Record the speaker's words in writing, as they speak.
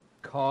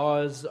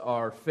Cause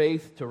our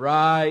faith to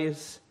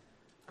rise,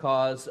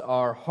 cause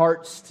our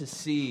hearts to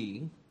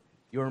see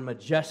your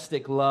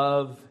majestic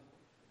love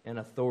and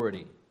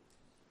authority.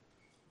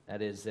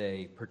 That is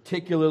a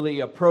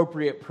particularly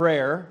appropriate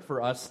prayer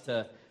for us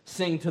to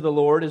sing to the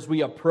Lord as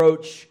we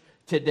approach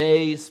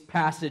today's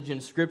passage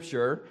in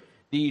Scripture.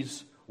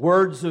 These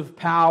words of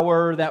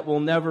power that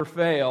will never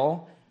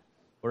fail.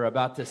 We're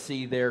about to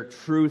see their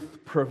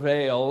truth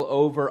prevail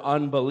over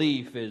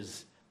unbelief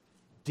as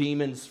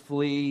demons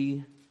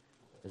flee,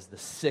 as the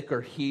sick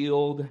are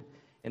healed,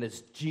 and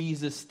as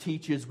Jesus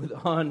teaches with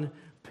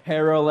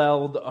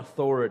unparalleled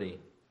authority.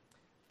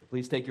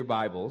 Please take your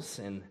Bibles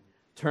and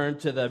turn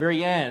to the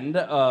very end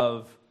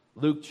of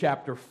Luke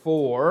chapter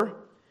 4.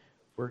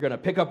 We're going to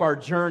pick up our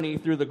journey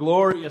through the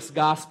glorious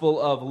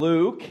Gospel of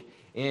Luke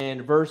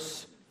in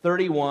verse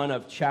 31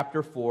 of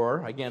chapter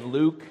 4. Again,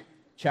 Luke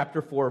chapter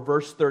 4,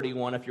 verse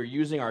 31. If you're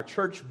using our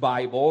church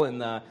Bible in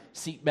the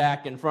seat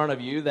back in front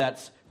of you,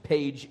 that's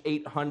page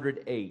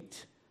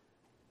 808.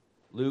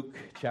 Luke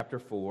chapter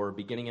 4,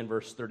 beginning in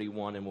verse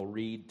 31, and we'll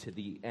read to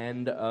the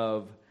end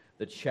of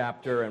the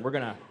chapter. And we're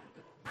going to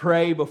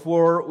pray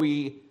before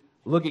we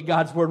look at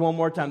God's Word one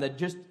more time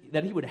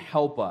that He would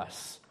help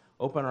us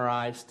open our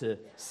eyes to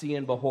see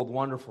and behold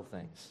wonderful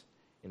things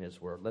in His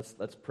Word.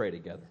 Let's pray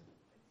together.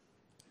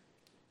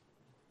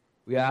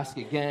 We ask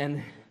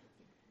again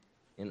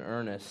in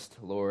earnest,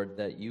 Lord,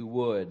 that you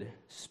would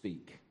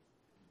speak.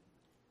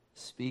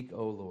 Speak,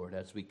 O Lord,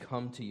 as we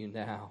come to you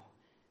now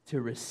to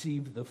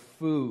receive the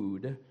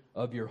food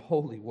of your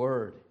holy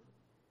word.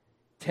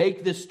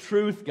 Take this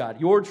truth, God,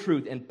 your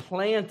truth, and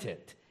plant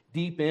it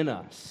deep in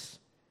us.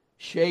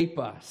 Shape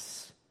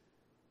us.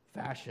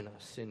 Fashion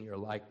us in your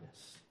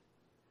likeness.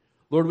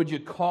 Lord, would you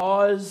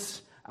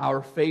cause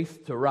our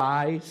faith to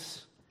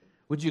rise?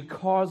 Would you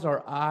cause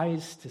our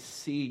eyes to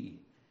see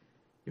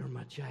your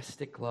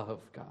majestic love,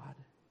 God,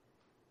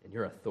 and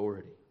your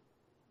authority?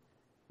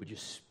 Would you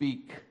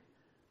speak,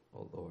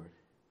 O Lord,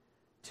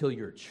 till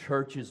your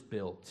church is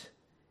built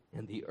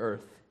and the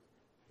earth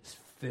is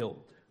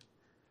filled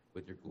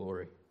with your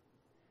glory.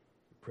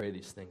 We pray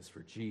these things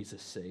for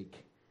Jesus'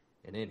 sake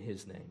and in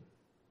his name.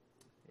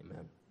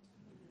 Amen.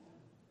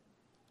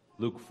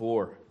 Luke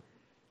 4,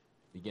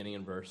 beginning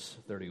in verse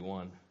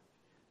 31.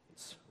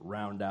 Let's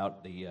round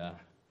out the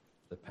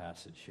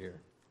passage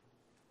here.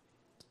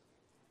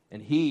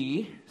 And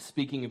he,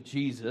 speaking of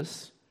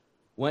Jesus,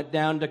 went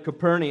down to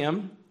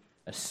Capernaum,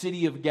 a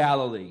city of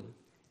Galilee,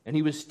 and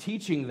he was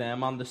teaching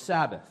them on the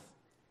Sabbath.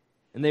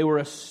 And they were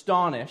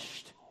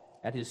astonished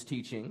at his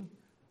teaching,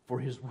 for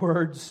his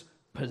words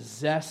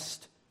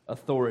possessed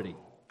authority.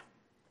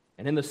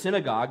 And in the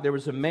synagogue there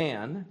was a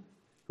man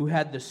who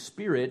had the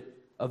spirit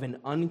of an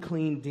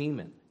unclean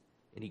demon.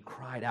 And he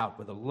cried out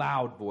with a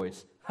loud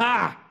voice,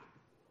 "Ha!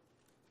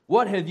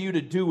 What have you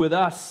to do with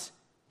us,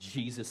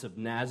 Jesus of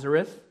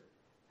Nazareth?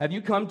 Have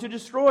you come to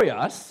destroy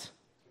us?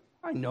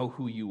 I know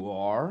who you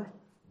are,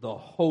 the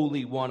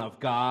Holy One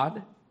of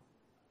God."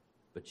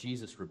 But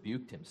Jesus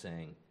rebuked him,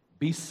 saying,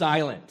 "Be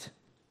silent,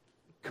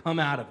 come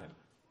out of him."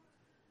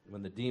 And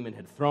when the demon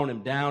had thrown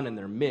him down in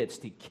their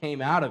midst, he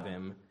came out of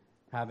him,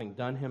 having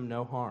done him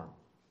no harm.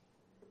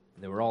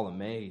 And they were all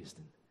amazed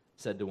and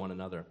said to one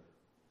another,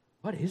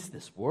 "What is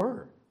this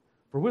word?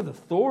 For with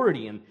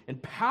authority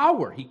and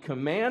power he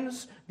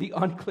commands the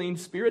unclean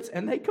spirits,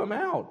 and they come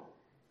out."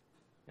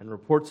 And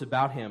reports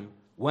about him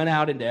went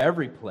out into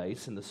every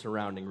place in the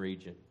surrounding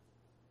region.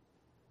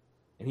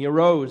 And he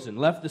arose and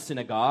left the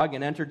synagogue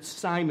and entered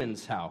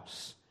Simon's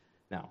house.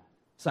 Now,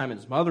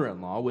 Simon's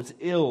mother-in-law was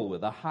ill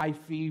with a high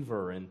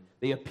fever, and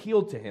they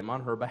appealed to him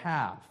on her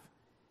behalf.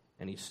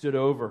 And he stood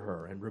over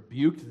her and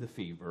rebuked the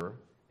fever,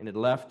 and it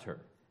left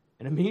her.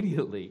 And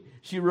immediately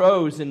she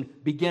rose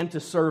and began to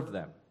serve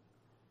them.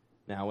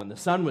 Now, when the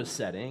sun was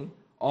setting,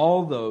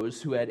 all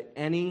those who had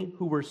any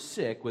who were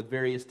sick with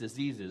various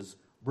diseases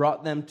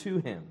brought them to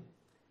him.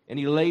 And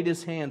he laid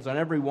his hands on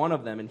every one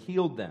of them and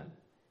healed them.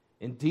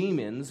 And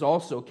demons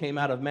also came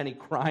out of many,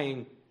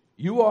 crying,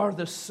 "You are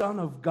the Son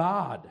of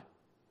God."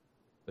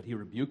 But he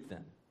rebuked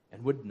them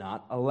and would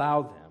not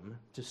allow them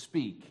to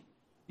speak,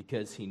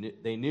 because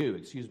they knew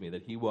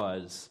that he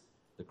was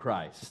the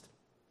Christ.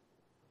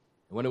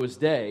 And when it was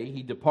day,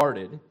 he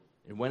departed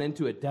and went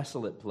into a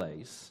desolate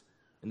place.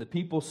 And the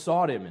people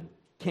sought him and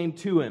came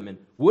to him and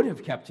would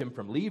have kept him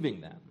from leaving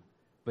them.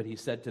 But he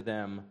said to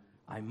them,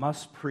 "I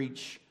must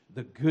preach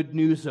the good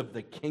news of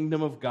the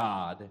kingdom of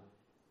God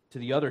to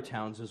the other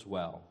towns as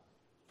well,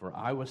 for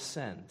I was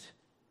sent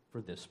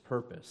for this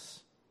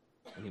purpose."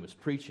 And he was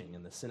preaching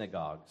in the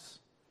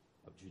synagogues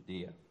of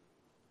Judea.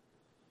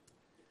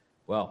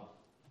 Well,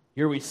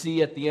 here we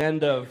see at the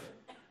end of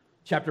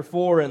chapter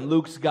 4 in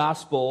Luke's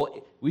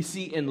gospel, we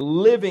see in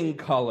living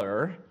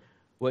color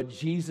what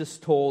Jesus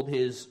told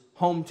his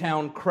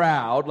hometown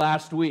crowd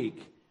last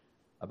week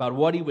about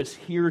what he was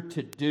here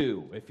to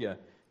do. If you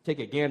take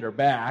a gander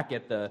back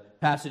at the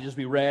passages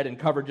we read and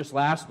covered just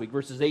last week,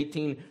 verses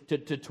 18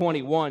 to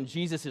 21,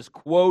 Jesus is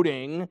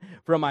quoting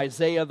from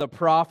Isaiah the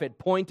prophet,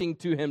 pointing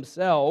to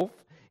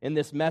himself in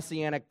this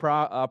messianic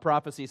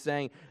prophecy,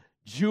 saying,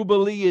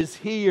 Jubilee is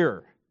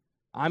here.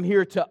 I'm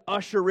here to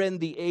usher in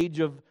the age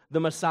of the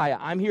Messiah.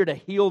 I'm here to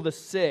heal the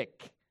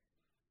sick.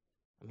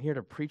 I'm here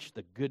to preach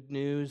the good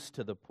news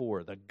to the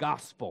poor, the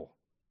gospel.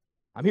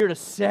 I'm here to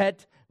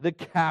set the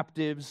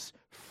captives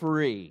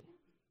free.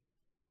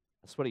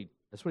 That's what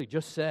he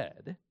just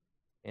said.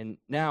 And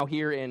now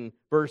here in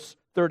verse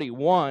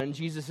 31,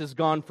 Jesus has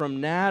gone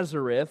from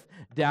Nazareth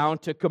down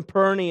to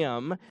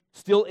Capernaum,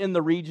 still in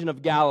the region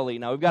of Galilee.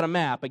 Now, we've got a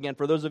map, again,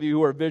 for those of you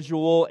who are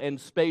visual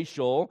and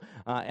spatial,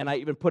 and I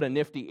even put a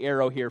nifty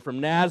arrow here from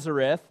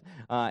Nazareth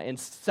in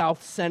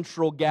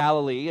south-central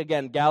Galilee.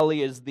 Again,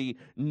 Galilee is the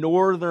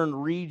northern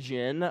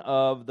region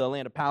of the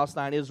land of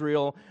Palestine,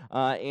 Israel,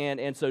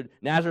 and so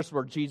Nazareth is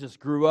where Jesus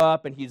grew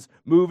up, and he's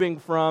moving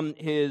from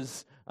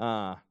his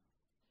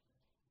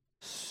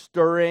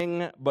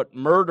stirring but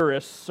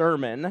murderous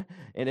sermon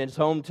in his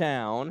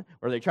hometown,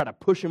 where they try to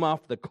push him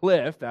off the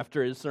cliff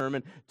after his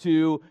sermon,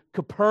 to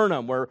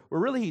Capernaum, where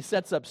really he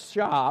sets up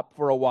shop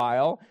for a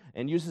while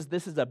and uses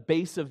this as a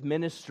base of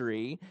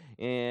ministry,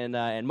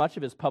 and much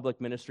of his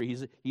public ministry.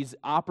 He's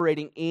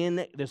operating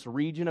in this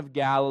region of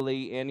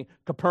Galilee, in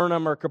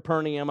Capernaum or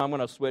Capernaum. I'm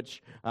going to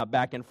switch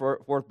back and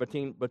forth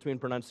between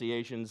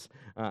pronunciations.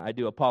 I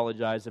do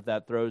apologize if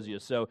that throws you.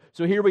 So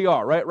here we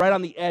are, right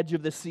on the edge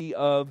of the Sea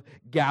of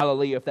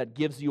Galilee, if that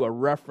gives you a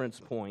reference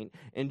point.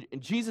 And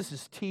Jesus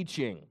is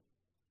teaching.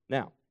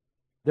 Now,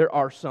 there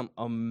are some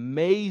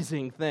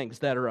amazing things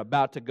that are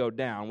about to go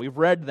down. We've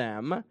read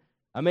them.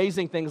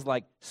 Amazing things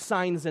like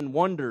signs and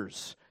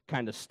wonders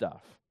kind of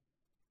stuff.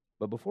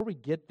 But before we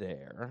get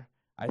there,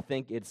 I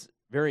think it's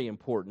very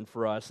important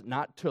for us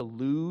not to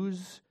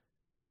lose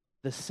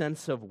the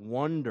sense of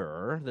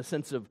wonder, the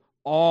sense of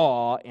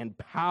awe and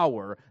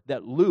power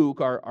that Luke,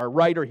 our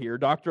writer here,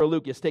 Dr.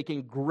 Luke, is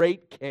taking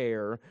great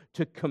care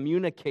to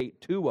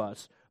communicate to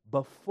us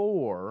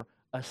before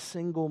a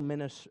single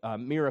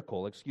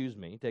miracle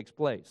takes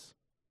place.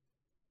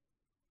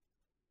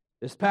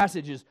 This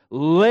passage is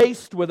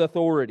laced with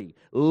authority,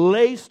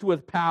 laced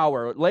with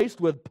power, laced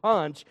with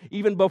punch,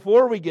 even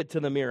before we get to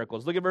the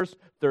miracles. Look at verse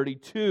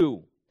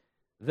 32.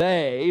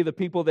 They, the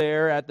people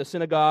there at the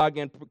synagogue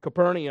in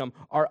Capernaum,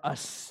 are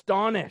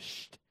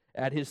astonished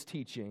at his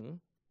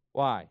teaching.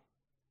 Why?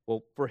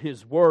 Well, for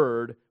his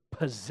word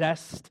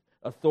possessed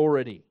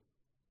authority.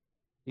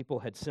 People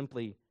had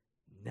simply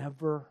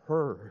never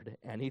heard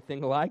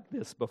anything like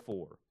this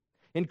before.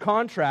 In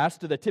contrast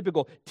to the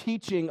typical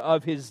teaching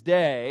of his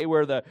day,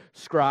 where the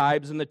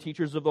scribes and the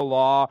teachers of the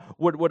law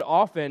would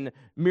often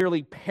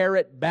merely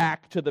parrot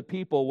back to the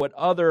people what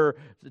other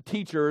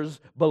teachers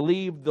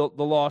believed the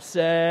law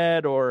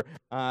said, or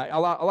a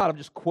lot of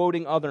just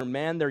quoting other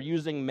men. They're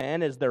using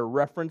men as their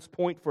reference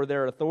point for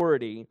their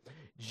authority.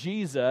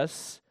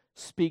 Jesus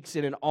speaks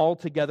in an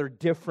altogether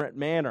different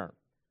manner.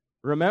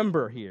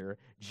 Remember here,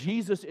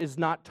 Jesus is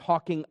not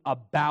talking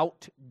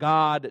about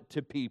God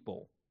to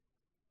people.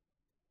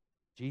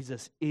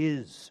 Jesus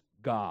is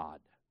God.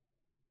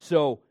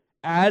 So,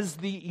 as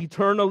the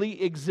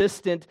eternally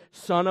existent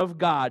Son of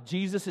God,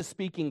 Jesus is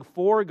speaking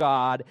for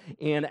God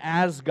and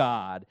as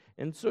God.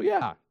 And so,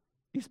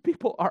 these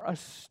people are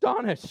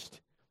astonished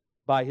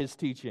by his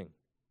teaching,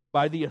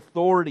 by the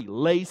authority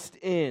laced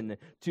in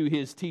to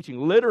his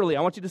teaching. Literally,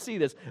 I want you to see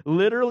this,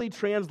 literally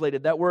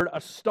translated, that word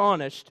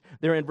astonished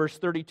there in verse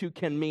 32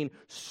 can mean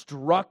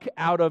struck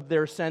out of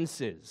their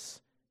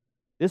senses.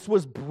 This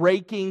was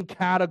breaking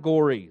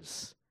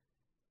categories.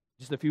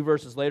 Just a few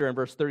verses later, in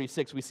verse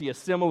 36, we see a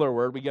similar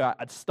word. We got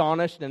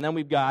astonished, and then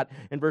we've got,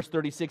 in verse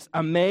 36,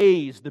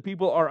 amazed. The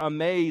people are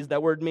amazed.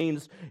 That word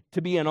means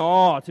to be in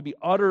awe, to be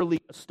utterly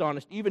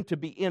astonished, even to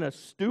be in a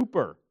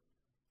stupor.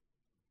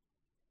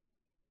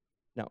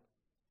 Now,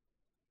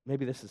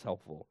 maybe this is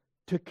helpful.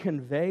 To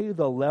convey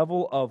the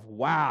level of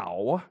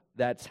wow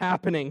that's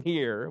happening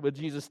here with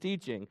Jesus'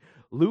 teaching,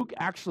 Luke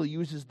actually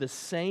uses the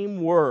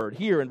same word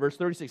here in verse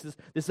 36,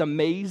 this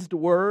amazed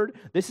word.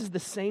 This is the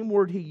same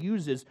word he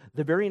uses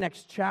the very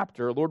next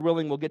chapter. Lord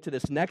willing, we'll get to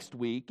this next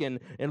week in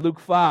Luke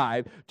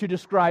 5 to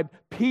describe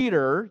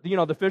Peter,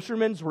 the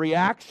fisherman's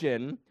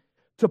reaction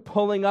to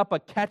pulling up a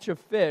catch of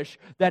fish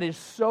that is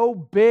so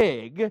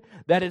big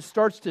that it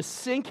starts to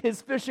sink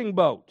his fishing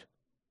boat.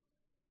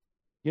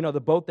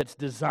 The boat that's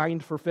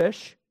designed for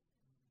fish.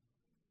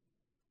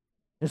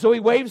 And so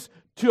he waves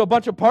to a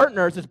bunch of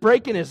partners. It's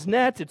breaking his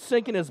nets. It's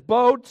sinking his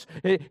boats.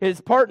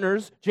 His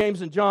partners, James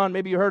and John,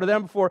 maybe you heard of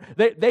them before,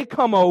 they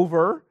come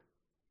over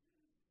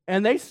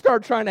and they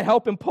start trying to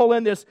help him pull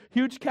in this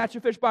huge catch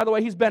of fish. By the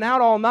way, he's been out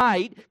all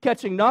night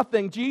catching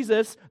nothing.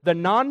 Jesus, the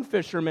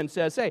non-fisherman,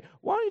 says, hey,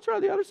 why don't you try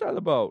the other side of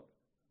the boat?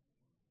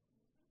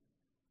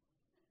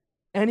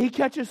 And he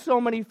catches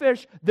so many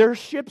fish, their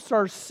ships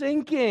are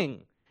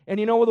sinking. And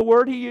you know what the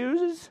word he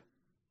uses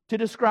to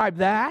describe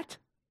that?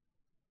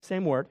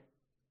 Same word.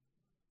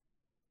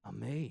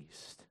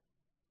 Amazed.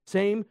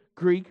 Same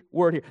Greek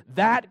word here.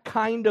 That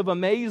kind of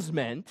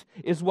amazement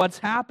is what's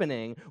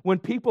happening when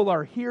people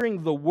are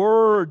hearing the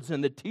words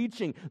and the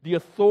teaching, the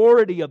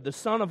authority of the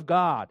Son of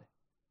God.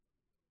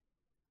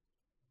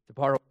 To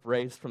borrow a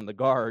phrase from the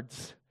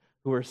guards,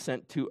 who are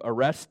sent to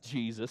arrest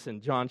Jesus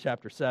in John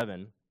chapter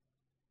 7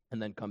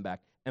 and then come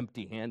back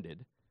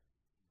empty-handed.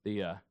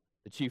 The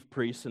chief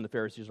priests and the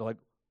Pharisees are like,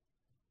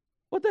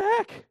 what the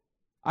heck?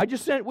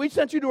 We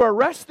sent you to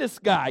arrest this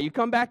guy. You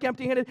come back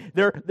empty-handed?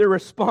 Their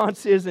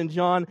response is in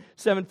John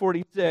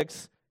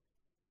 7:46,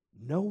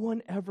 no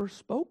one ever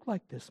spoke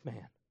like this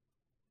man.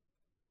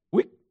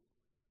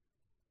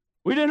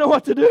 We didn't know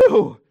what to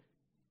do.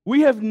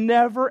 We have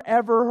never,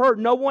 ever heard.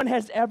 No one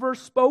has ever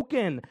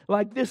spoken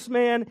like this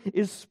man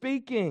is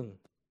speaking.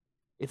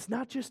 It's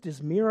not just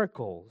his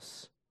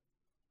miracles.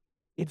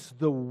 It's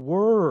the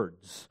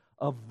words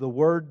of the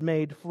Word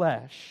made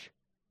flesh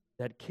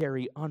that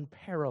carry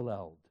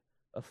unparalleled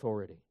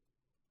authority.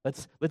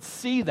 Let's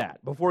see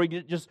that before we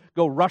just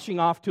go rushing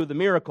off to the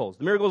miracles.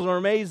 The miracles are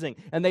amazing,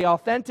 and they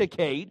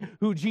authenticate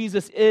who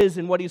Jesus is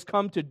and what He's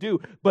come to do.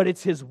 But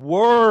it's His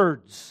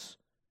words,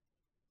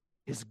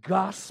 His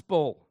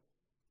gospel,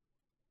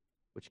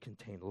 which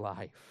contain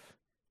life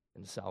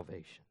and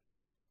salvation.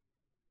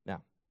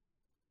 Now,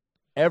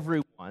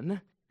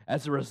 everyone,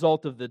 as a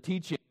result of the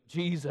teaching of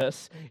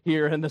Jesus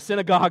here in the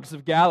synagogues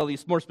of Galilee,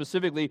 more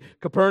specifically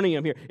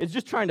Capernaum here, is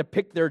just trying to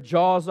pick their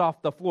jaws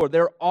off the floor.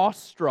 They're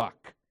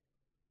awestruck,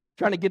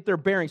 trying to get their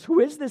bearings. Who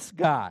is this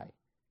guy?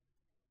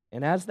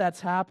 And as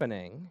that's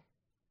happening,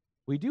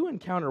 we do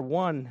encounter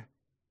one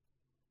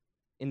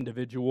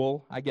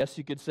individual, I guess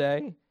you could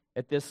say,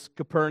 at this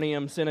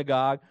Capernaum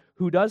synagogue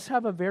who does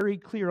have a very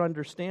clear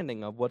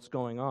understanding of what's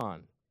going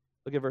on.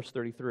 Look at verse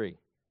 33.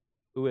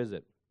 Who is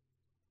it?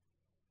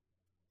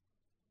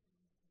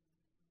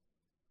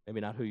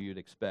 Maybe not who you'd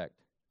expect.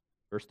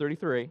 Verse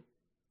 33.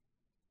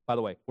 By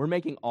the way, we're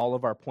making all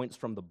of our points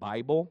from the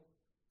Bible.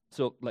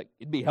 So,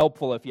 it'd be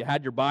helpful if you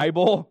had your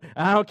Bible.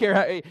 I don't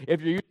care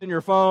if you're using your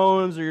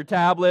phones or your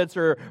tablets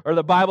or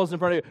the Bible's in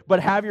front of you,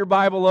 but have your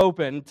Bible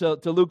open to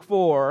Luke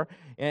 4,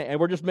 and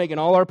we're just making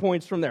all our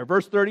points from there.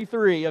 Verse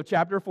 33 of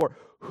chapter 4.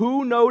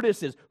 Who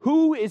notices?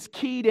 Who is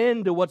keyed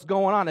into what's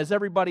going on as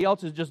everybody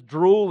else is just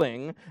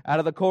drooling out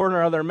of the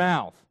corner of their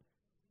mouth?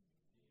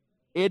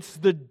 It's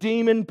the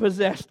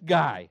demon-possessed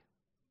guy.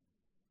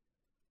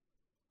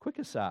 Quick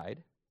aside,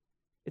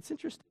 it's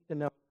interesting to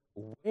know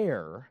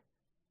where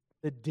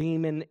the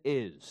demon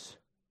is.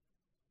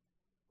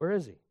 Where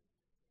is he?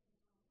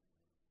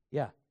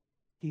 Yeah,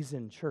 he's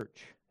in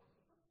church.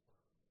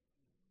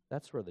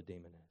 That's where the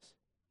demon is.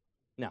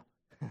 Now,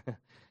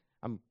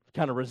 I'm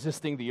kind of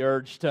resisting the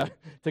urge to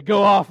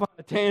go off on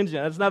a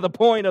tangent. That's not the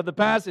point of the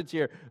passage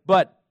here.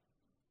 But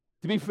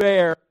to be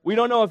fair, we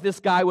don't know if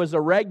this guy was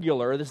a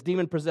regular, this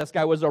demon-possessed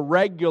guy was a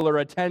regular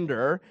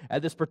attender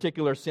at this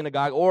particular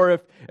synagogue, or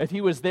if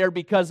he was there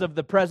because of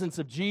the presence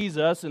of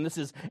Jesus, and this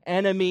is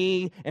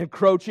enemy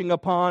encroaching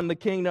upon the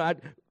kingdom.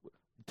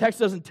 The text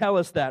doesn't tell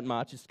us that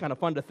much. It's kind of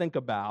fun to think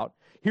about.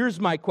 Here's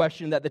my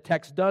question that the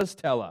text does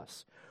tell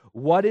us.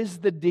 What is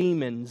the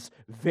demon's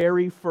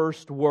very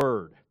first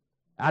word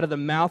out of the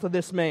mouth of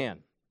this man?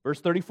 Verse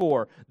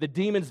 34, the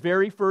demon's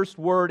very first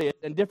word is,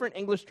 and different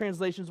English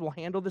translations will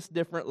handle this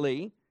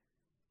differently.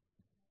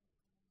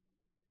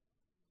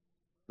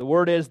 The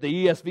word is,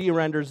 the ESV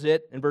renders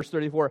it in verse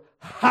 34,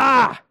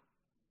 ha!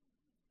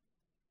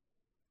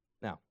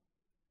 Now,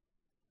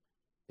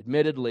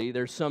 admittedly,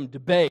 there's some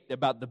debate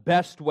about the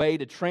best way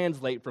to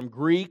translate from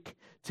Greek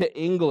to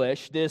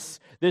English this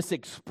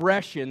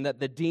expression that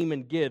the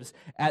demon gives.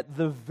 At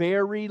the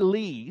very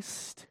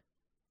least,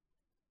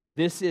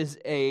 this is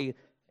an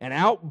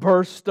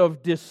outburst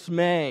of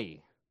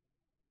dismay.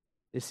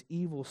 This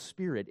evil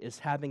spirit is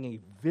having a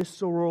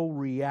visceral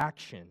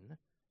reaction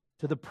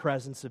to the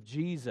presence of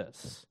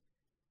Jesus.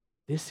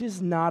 This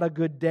is not a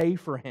good day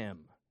for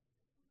him,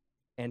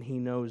 and he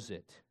knows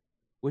it,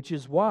 which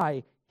is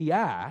why he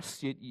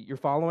asks, you're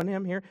following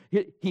him here?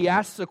 He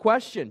asks a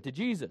question to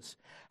Jesus.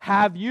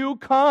 Have you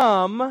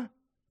come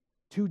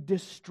to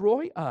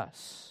destroy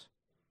us?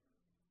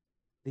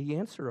 The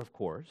answer, of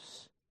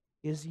course,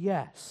 is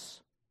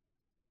yes.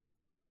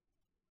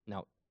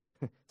 Now,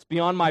 it's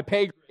beyond my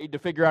pay grade to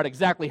figure out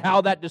exactly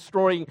how that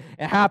destroying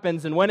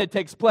happens and when it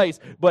takes place,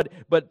 but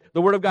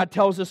the Word of God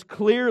tells us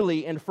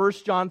clearly in 1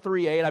 John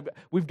 3:8.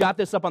 We've got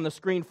this up on the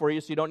screen for you,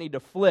 so you don't need to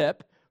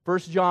flip. 1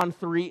 John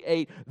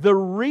 3:8. The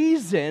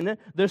reason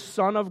the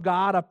Son of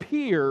God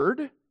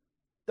appeared,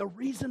 the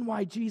reason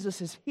why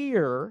Jesus is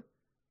here,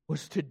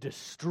 was to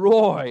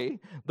destroy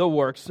the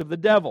works of the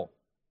devil.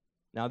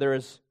 Now, there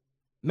is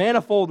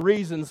manifold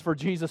reasons for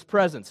Jesus'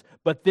 presence,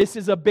 but this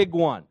is a big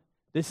one.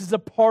 This is a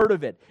part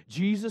of it.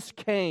 Jesus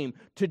came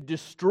to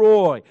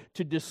destroy,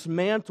 to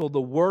dismantle the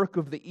work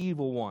of the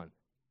evil one.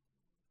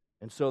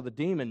 And so the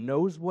demon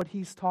knows what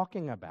he's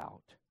talking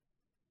about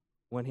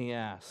when he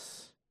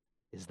asks,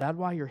 is that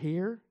why you're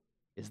here?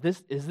 Is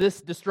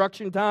this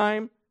destruction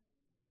time?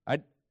 I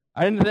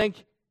didn't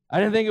think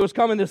it was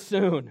coming this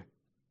soon.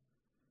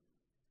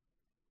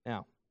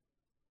 Now,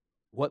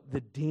 what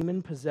the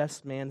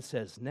demon-possessed man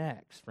says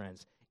next,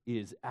 friends,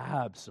 is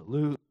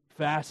absolutely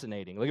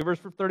fascinating. Look at verse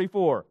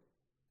 34.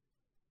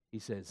 He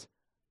says,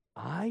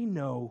 I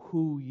know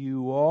who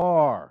you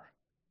are,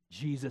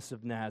 Jesus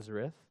of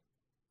Nazareth.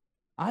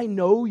 I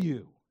know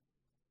you.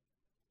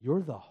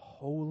 You're the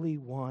Holy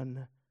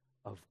One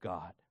of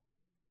God.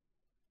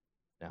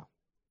 Now,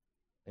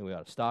 I think we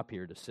ought to stop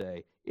here to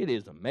say, it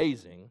is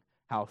amazing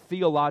how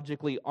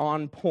theologically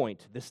on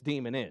point this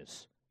demon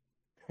is.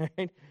 Right?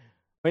 I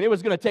mean, it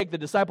was going to take the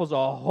disciples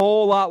a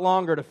whole lot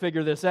longer to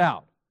figure this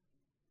out.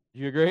 Do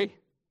you agree?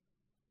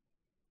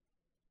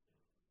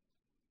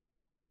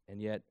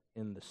 And yet,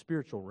 in the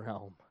spiritual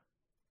realm,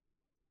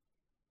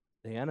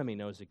 the enemy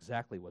knows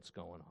exactly what's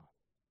going on.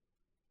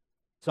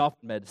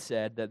 Softmed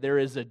said that there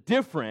is a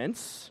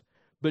difference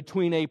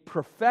between a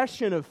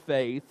profession of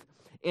faith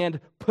and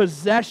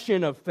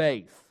possession of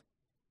faith.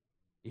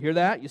 You hear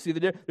that? You see the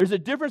difference? There's a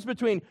difference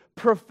between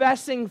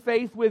professing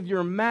faith with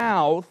your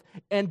mouth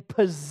and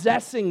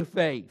possessing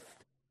faith.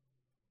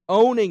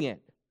 Owning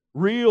it.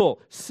 Real,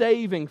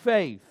 saving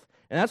faith.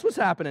 And that's what's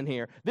happening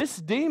here. This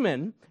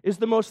demon is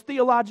the most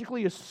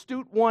theologically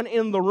astute one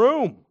in the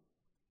room.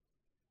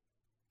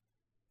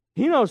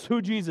 He knows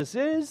who Jesus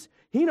is.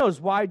 He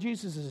knows why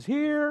Jesus is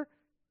here.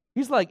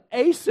 He's like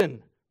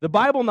acing the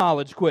Bible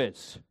knowledge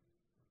quiz.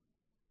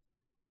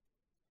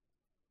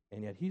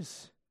 And yet he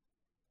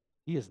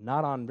is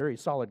not on very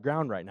solid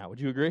ground right now. Would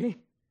you agree?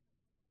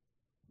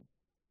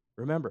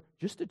 Remember,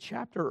 just a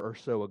chapter or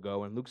so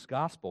ago in Luke's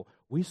gospel,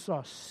 we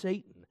saw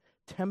Satan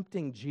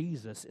tempting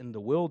Jesus in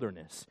the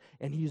wilderness.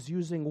 And he's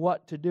using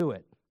what to do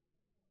it?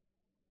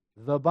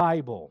 The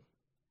Bible.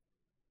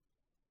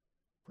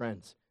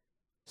 Friends,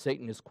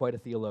 Satan is quite a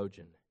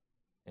theologian.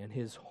 And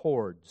his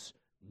hordes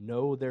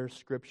know their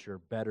scripture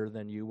better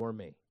than you or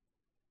me.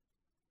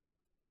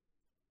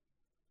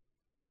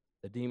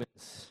 The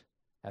demons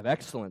have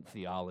excellent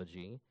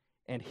theology,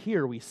 and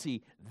here we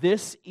see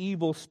this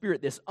evil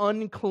spirit, this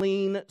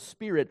unclean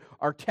spirit,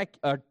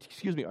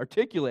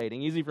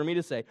 articulating, easy for me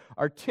to say,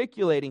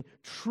 articulating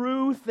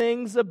true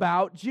things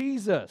about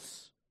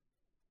Jesus.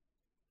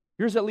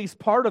 Here's at least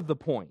part of the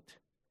point.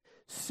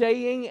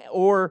 Saying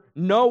or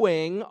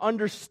knowing,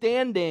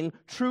 understanding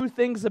true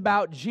things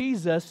about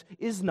Jesus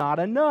is not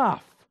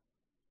enough.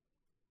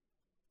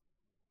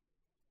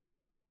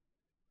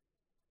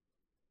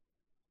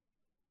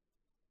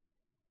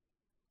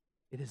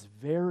 It is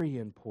very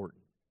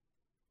important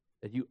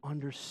that you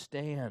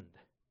understand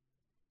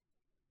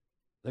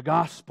the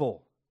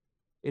gospel.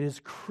 It is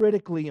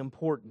critically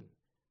important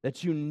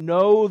that you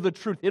know the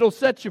truth. It'll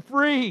set you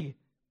free.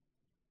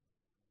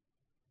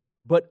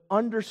 But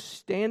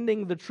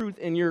understanding the truth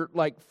in your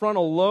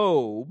frontal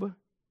lobe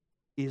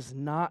is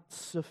not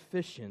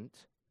sufficient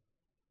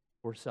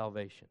for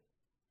salvation.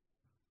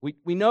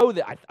 We know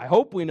that. I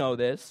hope we know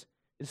this.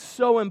 It's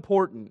so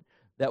important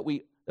that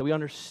we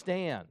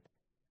understand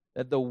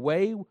that the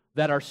way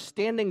that our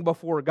standing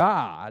before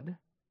God has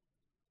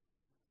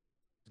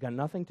got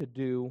nothing to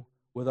do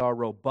with our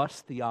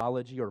robust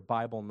theology or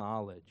Bible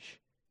knowledge.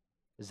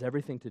 It has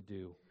everything to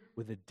do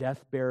with the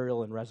death,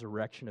 burial, and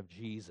resurrection of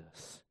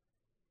Jesus.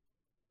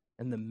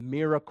 And the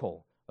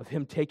miracle of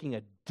Him taking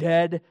a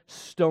dead,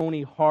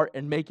 stony heart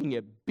and making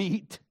it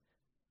beat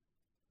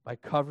by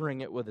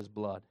covering it with His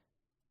blood.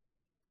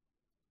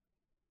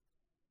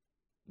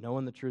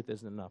 Knowing the truth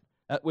isn't enough.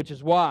 Which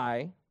is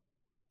why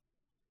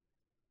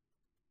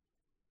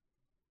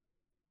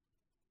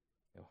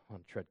I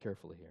want to tread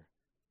carefully here.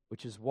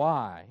 Which is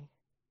why,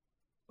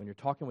 when you're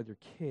talking with your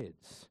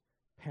kids,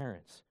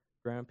 parents,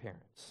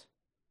 grandparents,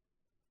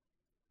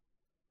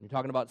 when you're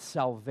talking about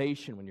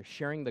salvation, when you're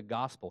sharing the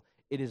gospel,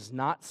 it is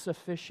not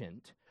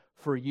sufficient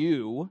for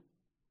you,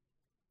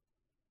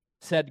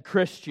 said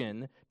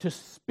Christian, to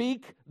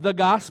speak the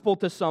gospel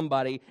to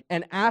somebody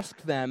and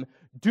ask them,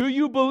 do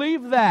you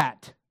believe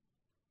that?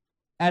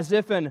 As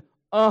if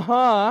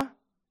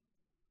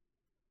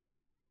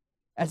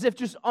as if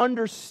just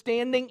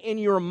understanding in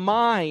your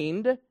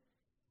mind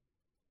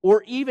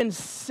or even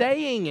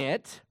saying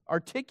it,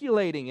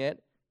 articulating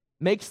it,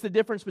 makes the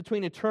difference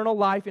between eternal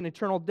life and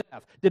eternal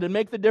death. Did it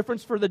make the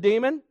difference for the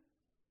demon?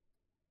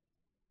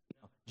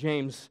 No.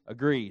 James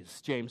agrees.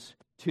 James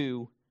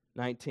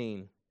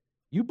 2:19.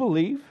 You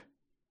believe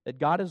that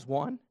God is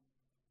one?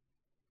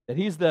 That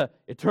He's the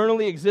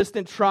eternally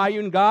existent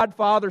triune God,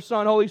 Father,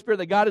 Son, Holy Spirit,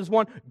 that God is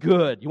one?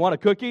 Good. You want a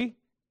cookie?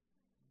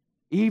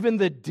 Even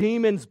the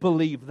demons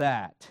believe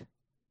that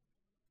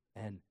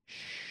and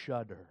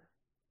shudder.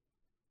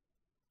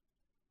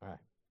 All right.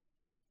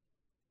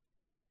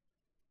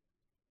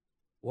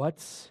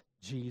 What's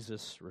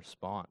Jesus'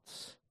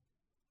 response?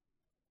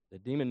 The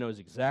demon knows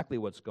exactly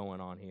what's going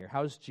on here.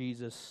 How does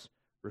Jesus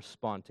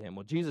respond to him?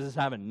 Well, Jesus is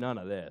having none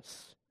of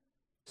this.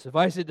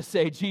 Suffice it to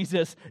say,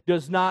 Jesus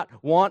does not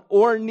want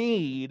or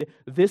need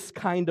this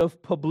kind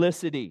of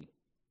publicity.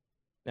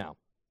 Now,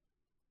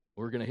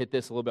 we're going to hit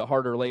this a little bit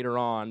harder later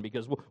on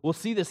because we'll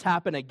see this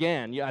happen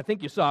again. I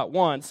think you saw it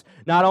once.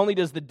 Not only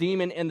does the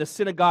demon in the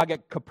synagogue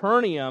at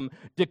Capernaum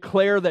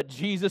declare that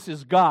Jesus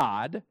is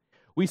God,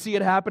 we see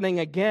it happening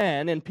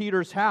again in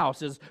Peter's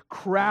house as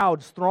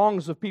crowds,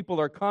 throngs of people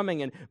are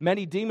coming and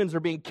many demons are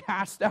being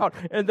cast out,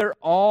 and they're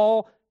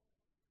all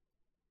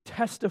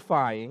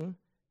testifying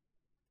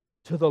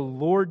to the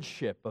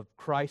lordship of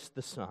Christ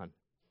the Son.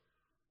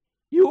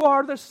 You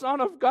are the Son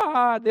of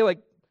God. They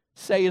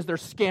say as they're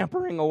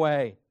scampering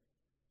away.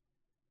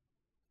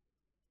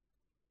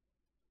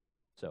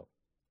 So,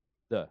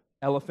 the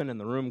elephant in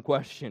the room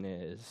question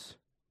is,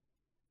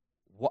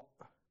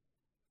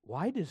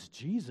 why does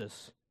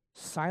Jesus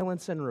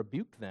silence and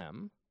rebuke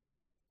them?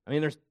 I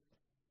mean,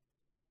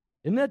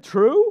 isn't that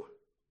true?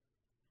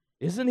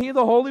 Isn't he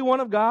the Holy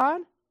One of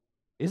God?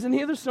 Isn't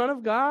he the Son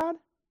of God? I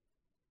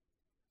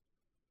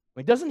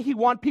mean, doesn't he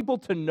want people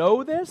to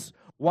know this?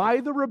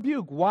 Why the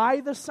rebuke?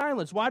 Why the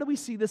silence? Why do we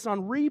see this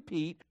on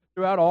repeat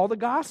throughout all the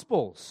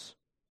Gospels?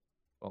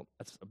 Well,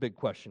 that's a big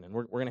question, and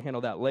we're going to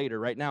handle that later.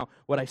 Right now,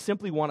 what I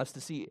simply want us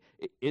to see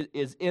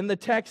is in the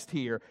text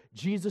here,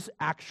 Jesus'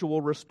 actual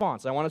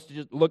response. I want us to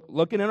just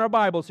looking in our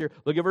Bibles here,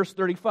 look at verse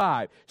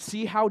 35.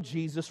 See how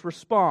Jesus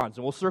responds.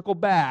 And we'll circle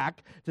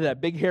back to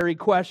that big hairy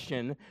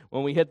question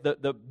when we hit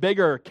the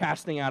bigger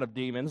casting out of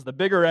demons, the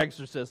bigger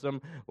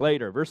exorcism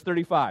later. Verse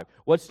 35.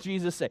 What's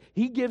Jesus say?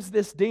 He gives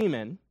this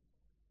demon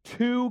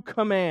 2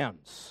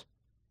 commands,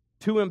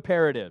 2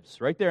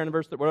 imperatives. Right there in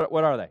verse,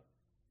 what are they?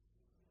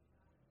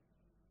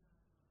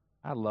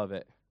 I love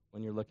it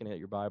when you're looking at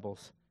your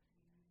Bibles.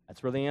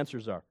 That's where the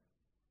answers are.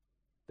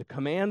 The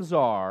commands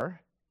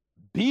are,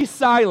 be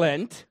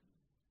silent,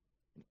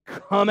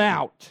 come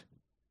out.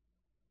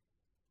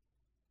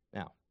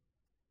 Now,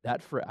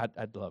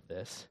 I'd love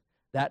this.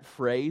 That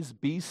phrase,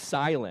 be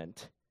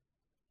silent,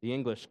 the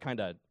English kind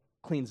of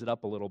cleans it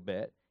up a little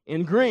bit.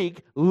 In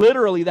Greek,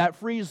 literally that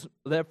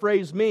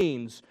phrase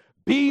means,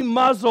 be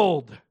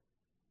muzzled,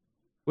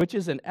 which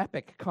is an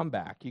epic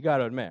comeback, you got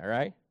to admit,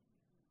 right?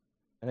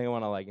 I think I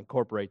want to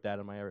incorporate that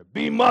in my area.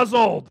 Be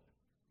muzzled.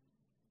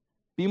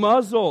 Be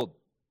muzzled.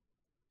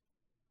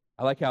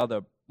 I like how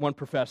the one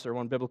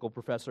biblical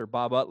professor,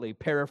 Bob Utley,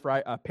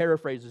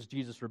 paraphrases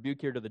Jesus' rebuke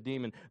here to the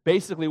demon.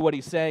 Basically what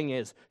he's saying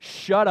is,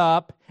 shut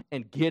up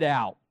and get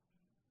out.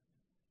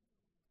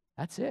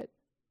 That's it.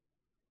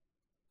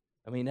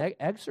 I mean,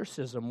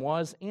 exorcism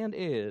was and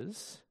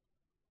is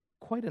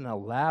quite an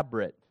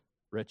elaborate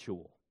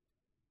ritual.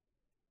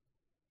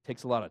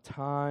 Takes a lot of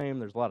time.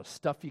 There's a lot of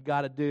stuff you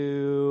got to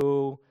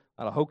do,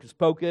 a lot of hocus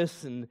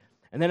pocus, and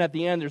then at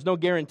the end, there's no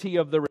guarantee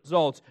of the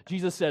results.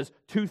 Jesus says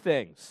 2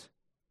 things: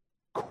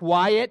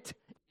 quiet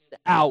it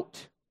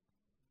out,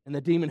 and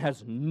the demon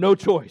has no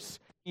choice.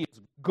 He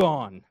is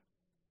gone.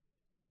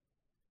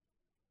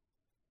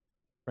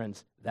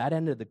 Friends, that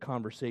ended the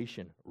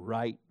conversation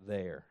right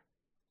there.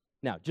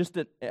 Now, just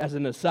as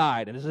an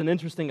aside, and as an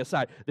interesting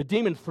aside, the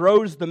demon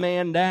throws the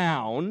man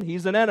down.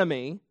 He's an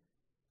enemy.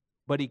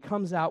 But he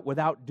comes out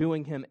without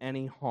doing him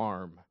any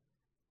harm,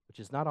 which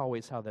is not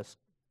always how this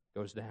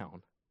goes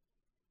down.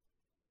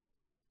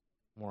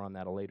 More on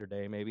that a later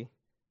day, maybe.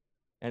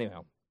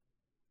 Anyhow,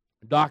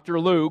 Dr.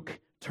 Luke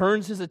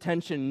turns his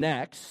attention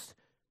next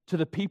to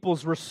the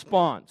people's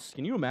response.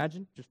 Can you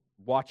imagine just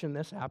watching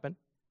this happen?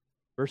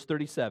 Verse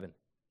 37.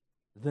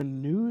 The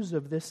news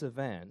of this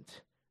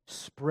event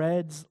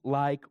spreads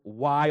like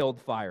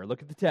wildfire.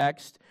 Look at the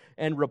text.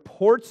 And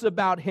reports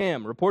about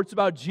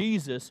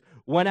Jesus,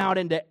 went out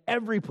into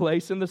every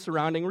place in the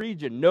surrounding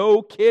region.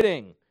 No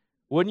kidding.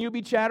 Wouldn't you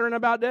be chattering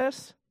about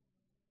this?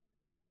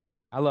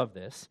 I love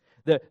this.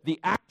 The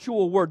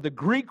actual word, the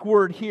Greek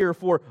word here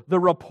for the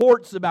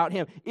reports about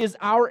him, is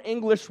our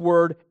English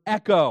word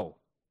echo.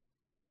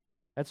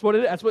 That's what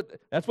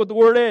the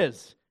word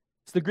is.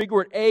 It's the Greek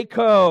word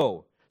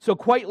echo. So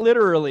quite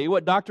literally,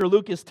 what Dr.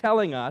 Luke is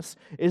telling us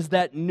is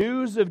that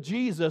news of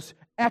Jesus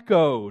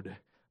echoed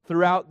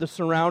throughout the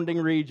surrounding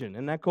region.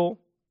 Isn't that cool?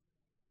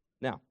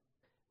 Now,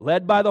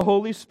 led by the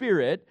Holy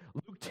Spirit,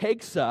 Luke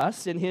takes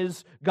us in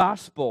his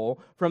gospel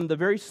from this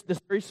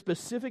very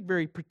specific,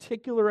 very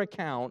particular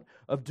account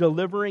of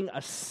delivering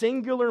a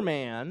singular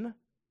man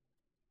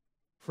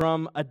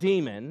from a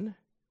demon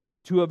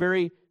to a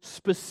very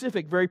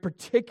specific, very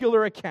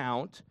particular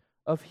account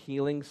of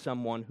healing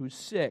someone who's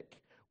sick.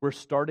 We're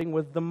starting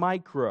with the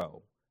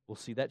micro. We'll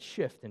see that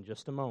shift in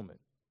just a moment.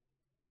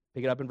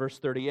 Pick it up in verse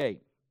 38.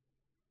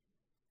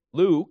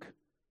 Luke,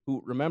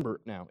 who,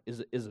 remember now,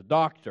 is a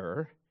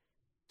doctor,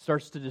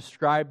 starts to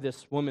describe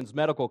this woman's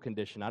medical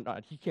condition.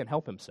 He can't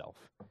help himself.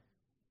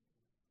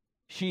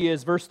 She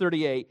is, verse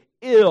 38,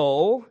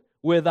 ill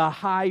with a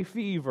high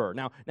fever.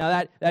 Now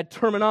that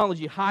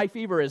terminology, high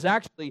fever, is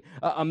actually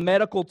a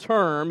medical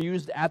term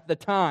used at the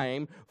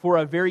time for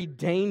a very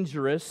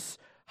dangerous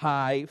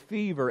high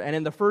fever. And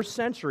in the first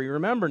century,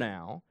 remember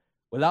now,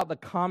 without the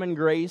common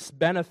grace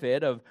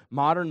benefit of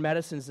modern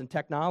medicines and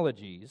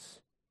technologies,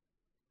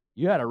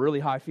 you had a really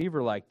high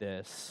fever like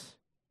this,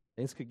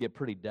 things could get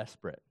pretty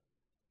desperate.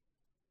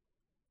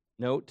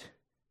 Note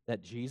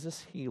that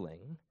Jesus'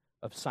 healing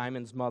of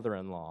Simon's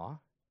mother-in-law,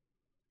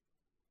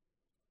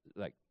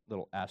 like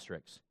little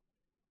asterisks,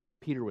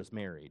 Peter was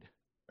married,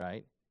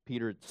 right?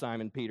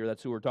 Simon Peter,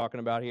 that's who we're talking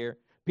about here.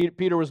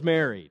 Peter was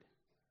married.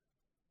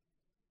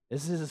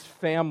 This is his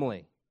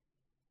family.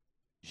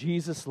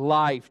 Jesus'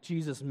 life,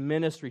 Jesus'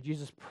 ministry,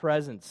 Jesus'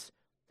 presence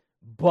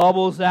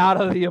bubbles out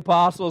of the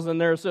apostles in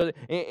there, so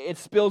it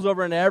spills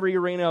over into every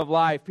arena of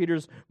life.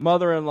 Peter's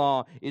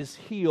mother-in-law is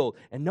healed.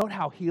 And note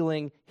how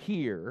healing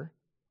here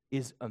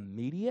is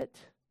immediate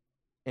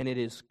and it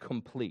is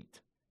complete.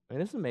 I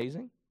mean, isn't it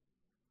amazing?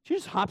 She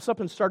just hops up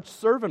and starts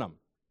serving them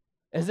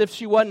as if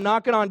she wasn't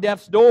knocking on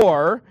death's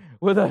door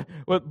with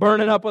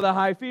burning up with a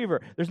high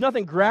fever. There's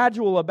nothing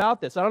gradual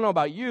about this. I don't know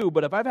about you,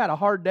 but if I've had a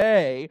hard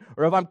day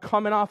or if I'm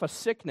coming off a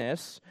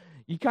sickness,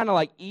 you kind of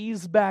like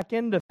ease back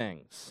into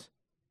things.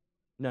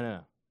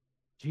 No.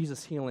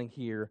 Jesus' healing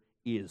here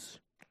is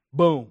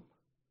boom,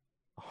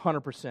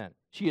 100%.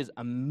 She is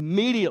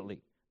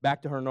immediately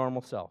back to her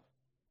normal self.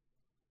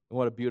 And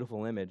what a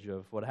beautiful image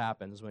of what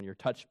happens when you're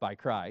touched by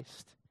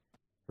Christ.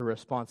 Her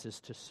response is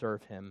to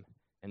serve him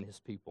and his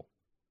people.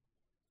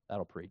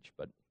 That'll preach,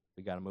 but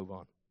we got to move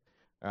on.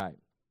 All right.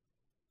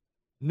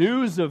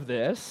 News of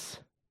this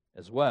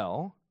as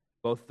well,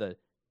 both the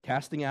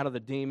casting out of the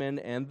demon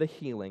and the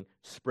healing,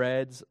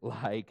 spreads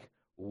like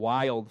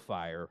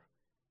wildfire.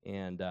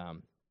 And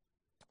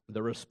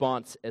the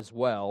response as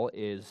well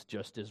is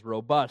just as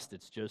robust.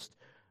 It's just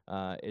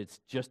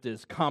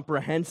as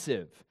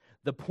comprehensive.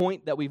 The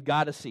point that we've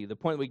got to see, the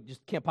point we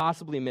just can't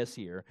possibly miss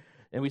here,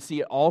 and we see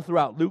it all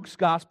throughout Luke's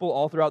gospel,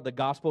 all throughout the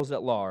gospels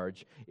at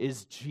large,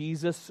 is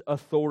Jesus'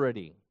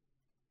 authority.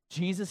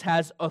 Jesus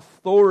has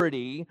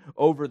authority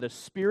over the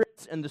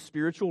spirits and the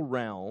spiritual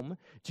realm.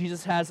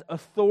 Jesus has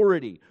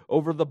authority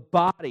over the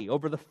body,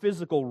 over the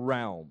physical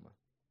realm.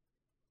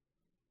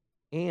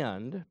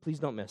 And, please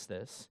don't miss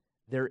this,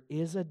 there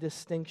is a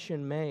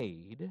distinction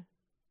made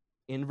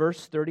in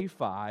verse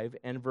 35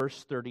 and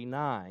verse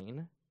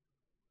 39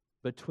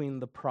 between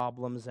the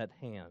problems at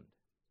hand.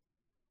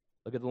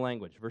 Look at the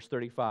language, verse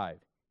 35.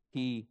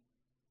 He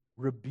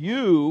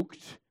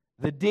rebuked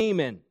the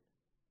demon.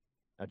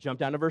 Now jump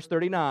down to verse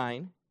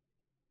 39.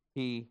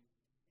 He,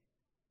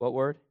 what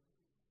word?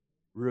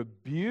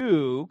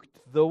 Rebuked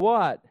the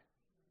what?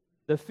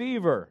 The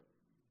fever.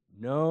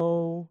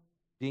 No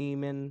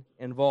demon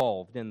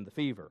involved in the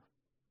fever.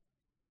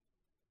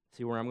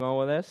 See where I'm going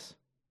with this?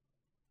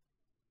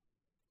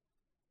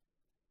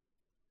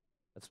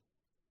 Let's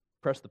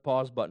press the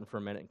pause button for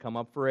a minute and come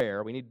up for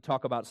air. We need to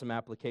talk about some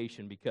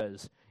application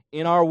because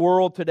in our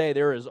world today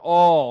there is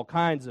all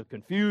kinds of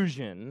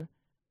confusion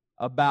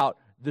about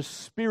the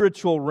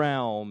spiritual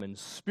realm and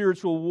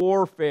spiritual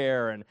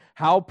warfare and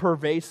how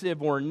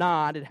pervasive or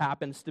not it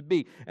happens to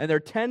be. And there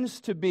tends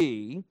to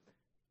be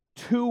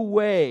two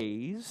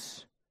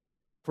ways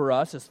for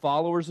us as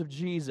followers of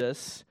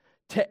Jesus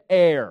to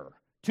err.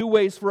 Two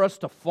ways for us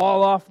to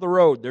fall off the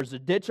road. There's a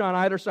ditch on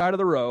either side of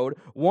the road.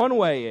 One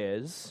way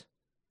is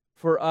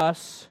for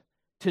us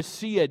to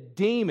see a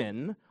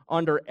demon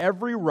under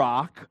every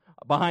rock,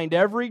 behind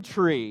every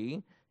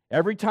tree.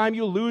 Every time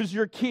you lose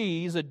your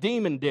keys, a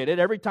demon did it.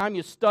 Every time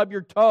you stub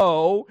your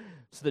toe,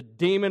 it's the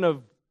demon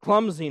of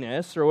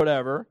clumsiness or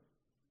whatever.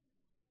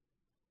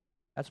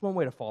 That's one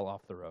way to fall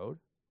off the road.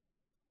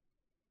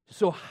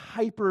 So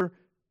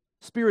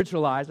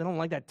hyper-spiritualized, I don't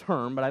like that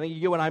term, but I think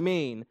you get what I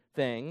mean,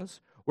 things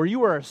where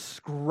you are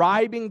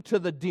ascribing to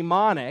the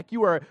demonic,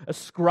 you are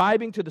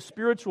ascribing to the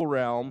spiritual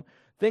realm,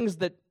 things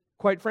that,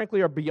 quite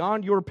frankly, are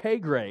beyond your pay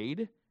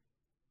grade,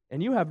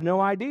 and you have no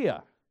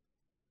idea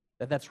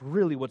that that's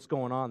really what's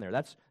going on there.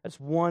 That's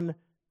one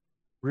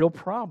real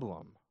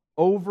problem.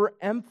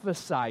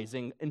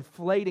 Overemphasizing,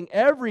 inflating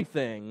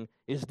everything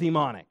is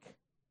demonic.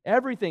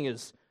 Everything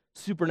is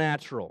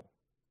supernatural.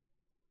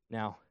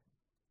 Now,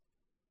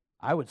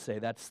 I would say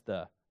that's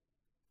the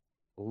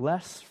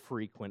less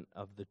frequent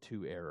of the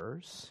two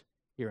errors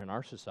here in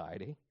our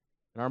society,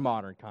 in our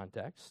modern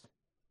context.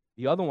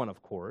 The other one,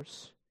 of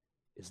course,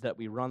 is that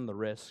we run the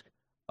risk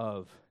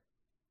of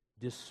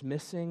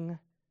dismissing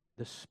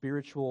the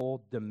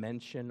spiritual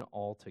dimension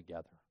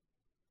altogether.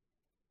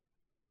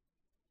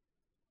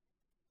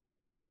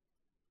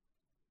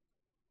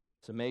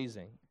 It's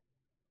amazing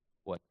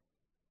what,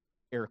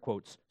 air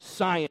quotes,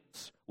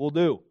 science will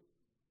do.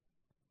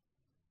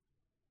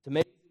 It's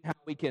amazing how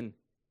we can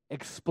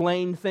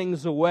explain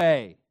things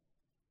away.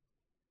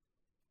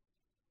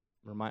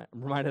 I'm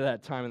reminded of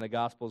that time in the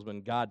Gospels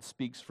when God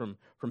speaks from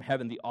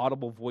heaven, the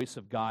audible voice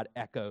of God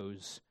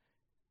echoes,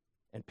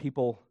 and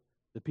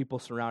the people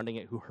surrounding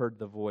it who heard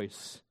the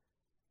voice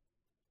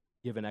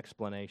give an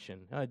explanation.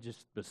 It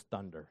just was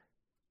thunder,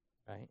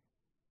 right?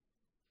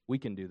 We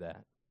can do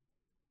that.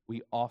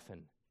 We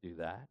often do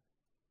that.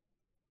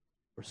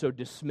 We're so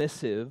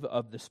dismissive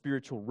of the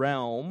spiritual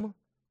realm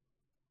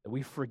that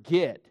we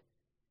forget.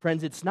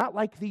 Friends, it's not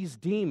like these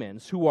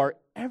demons who are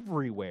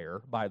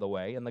everywhere, by the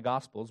way, in the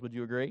Gospels. Would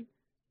you agree?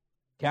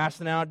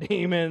 Casting out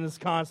demons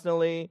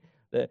constantly.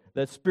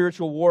 The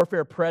spiritual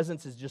warfare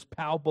presence is just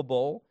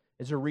palpable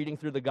as you're reading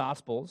through the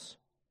Gospels.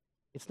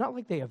 It's not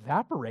like they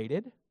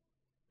evaporated. I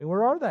mean,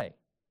 where are they?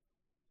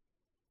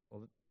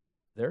 Well,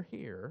 they're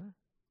here.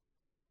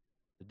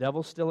 The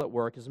devil's still at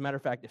work. As a matter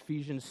of fact,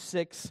 Ephesians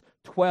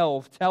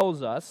 6:12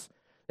 tells us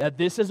that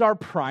this is our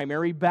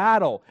primary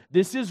battle.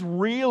 This is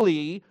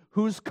really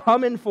who's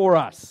coming for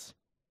us.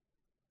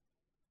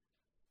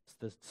 It's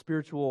the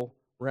spiritual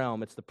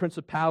realm. It's the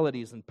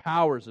principalities and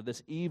powers of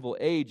this evil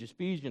age.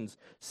 Ephesians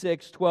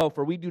 6:12,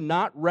 for we do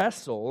not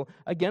wrestle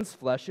against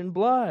flesh and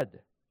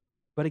blood.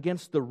 but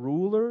against the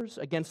rulers,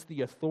 against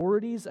the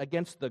authorities,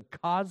 against the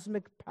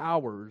cosmic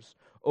powers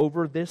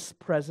over this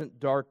present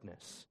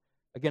darkness,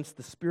 against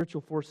the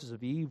spiritual forces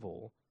of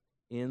evil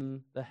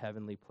in the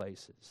heavenly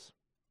places.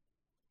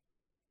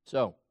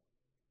 So,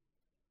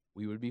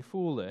 we would be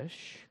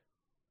foolish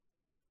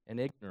and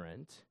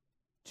ignorant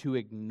to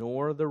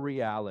ignore the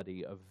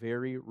reality of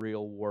very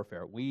real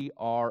warfare. We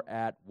are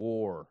at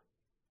war,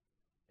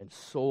 and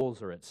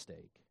souls are at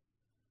stake.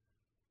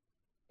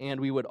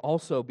 And we would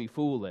also be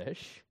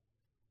foolish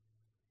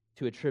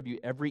to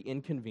attribute every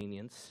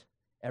inconvenience,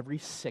 every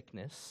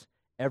sickness,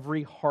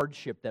 every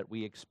hardship that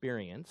we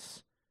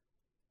experience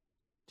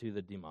to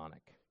the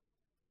demonic.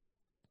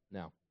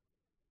 Now,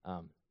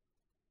 I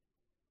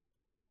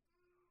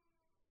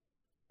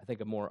think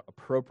a more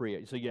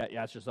appropriate, so you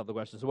ask yourself the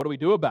question, so what do we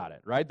do about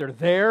it, right? They're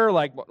there,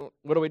 like,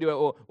 what do we do?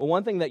 Well,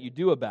 one thing that you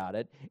do about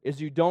it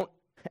is you don't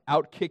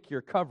outkick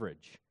your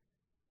coverage.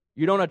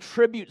 You don't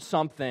attribute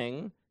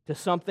something to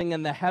something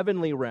in the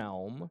heavenly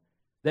realm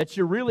that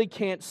you really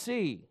can't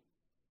see,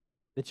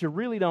 that you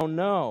really don't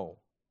know.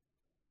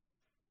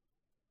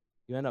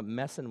 You end up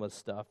messing with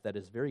stuff that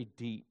is very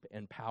deep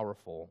and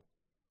powerful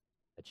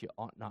that you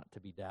ought not to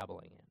be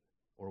dabbling in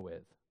or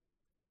with.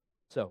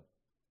 So,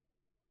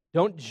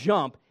 don't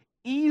jump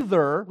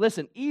either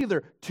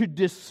to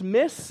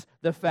dismiss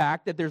the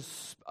fact that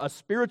there's a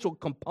spiritual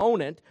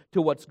component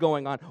to what's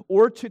going on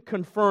or to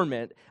confirm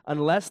it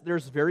unless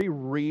there's very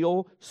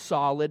real,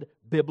 solid,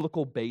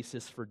 biblical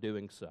basis for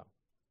doing so.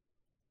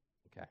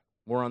 Okay,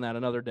 more on that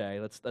another day.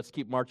 Let's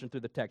keep marching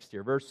through the text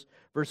here. Verse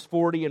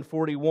 40 and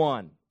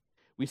 41.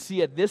 We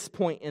see at this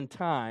point in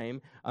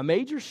time a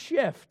major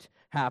shift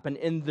happen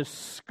in the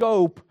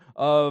scope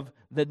of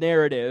the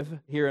narrative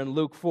here in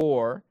Luke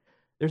 4.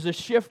 There's a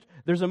shift,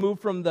 there's a move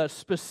from the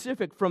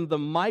specific, from the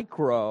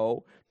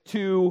micro,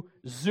 to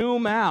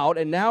zoom out,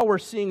 and now we're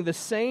seeing the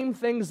same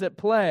things at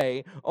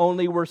play,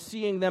 only we're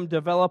seeing them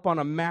develop on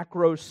a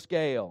macro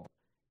scale.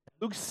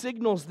 Luke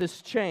signals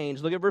this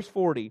change. Look at verse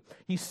 40.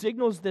 He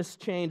signals this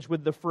change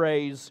with the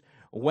phrase,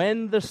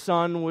 when the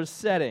sun was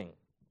setting.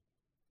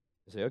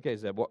 You say, okay,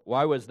 Zeb,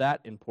 why was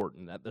that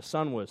important, that the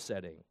sun was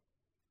setting?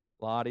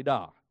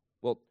 La-di-da.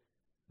 Well,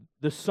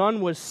 the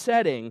sun was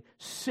setting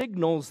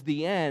signals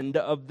the end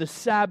of the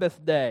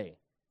Sabbath day.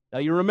 Now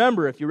you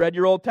remember, if you read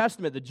your Old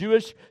Testament, the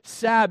Jewish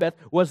Sabbath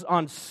was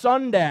on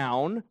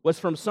sundown, was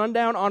from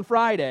sundown on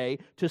Friday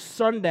to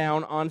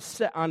sundown on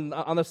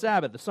the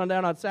Sabbath, the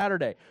sundown on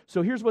Saturday.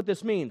 So here's what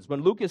this means.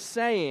 When Luke is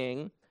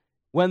saying,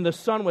 when the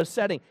sun was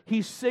setting,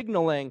 he's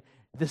signaling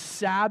the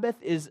Sabbath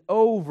is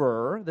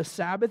over, the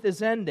Sabbath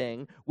is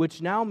ending,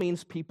 which now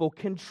means people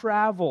can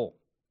travel,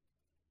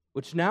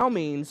 which now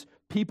means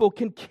people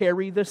can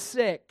carry the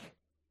sick.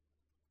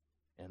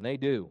 And they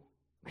do.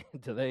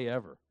 Do they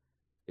ever?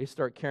 They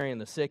start carrying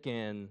the sick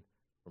in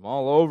from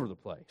all over the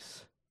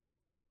place.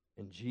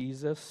 And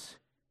Jesus,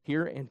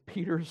 here in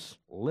Peter's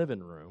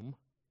living room,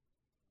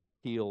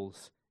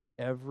 heals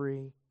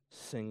every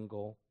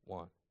single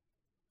one.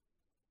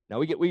 Now,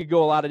 we could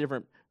go a lot of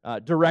different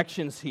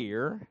directions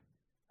here.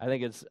 I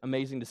think it's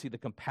amazing to see the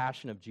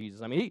compassion of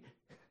Jesus. I mean,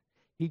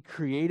 he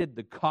created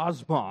the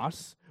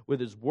cosmos with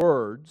his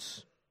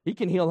words. He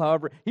can heal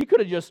however. He could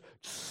have just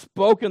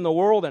spoken the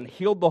world and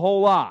healed the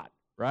whole lot,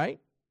 right?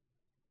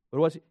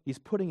 But he's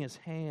putting his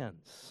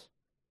hands.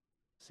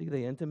 See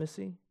the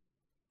intimacy?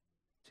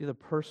 See the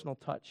personal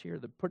touch here?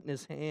 They're putting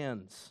his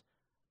hands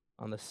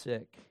on the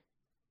sick.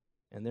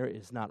 And there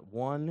is not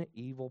one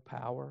evil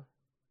power.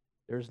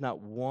 There is not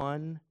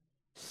one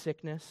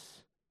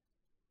sickness,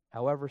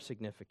 however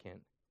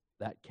significant,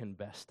 that can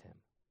best him.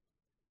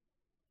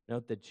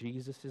 Note that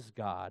Jesus is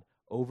God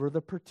over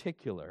the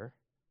particular,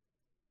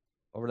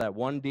 over that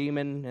one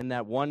demon in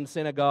that one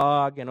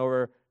synagogue, and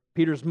over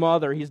Peter's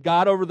mother. He's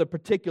God over the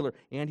particular,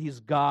 and he's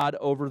God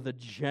over the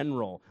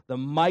general, the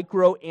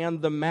micro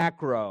and the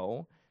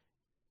macro.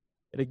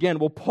 And again,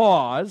 we'll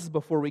pause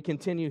before we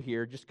continue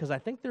here, just because I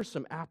think there's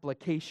some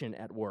application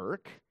at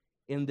work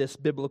in this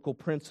biblical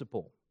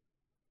principle.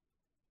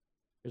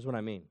 Here's what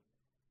I mean.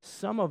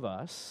 Some of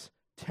us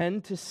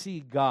tend to see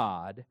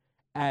God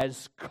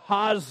as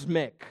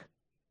cosmic.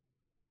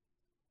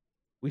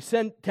 We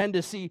tend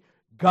to see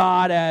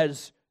God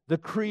as the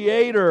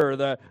creator,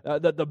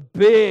 the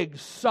big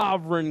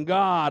sovereign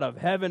God of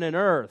heaven and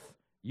earth.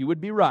 You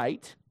would be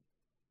right.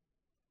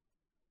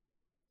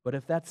 But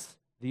if that's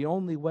the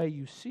only way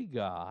you see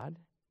God,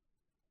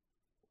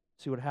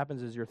 see what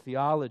happens is your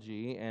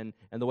theology and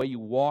the way you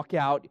walk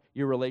out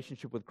your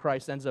relationship with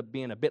Christ ends up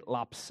being a bit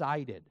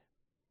lopsided.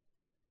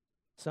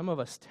 Some of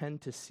us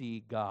tend to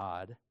see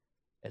God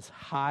as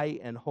high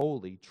and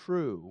holy,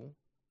 true,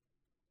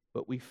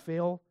 but we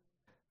fail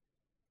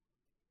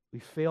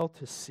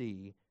to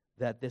see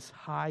that this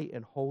high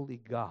and holy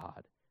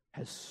God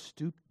has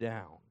stooped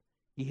down.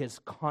 He has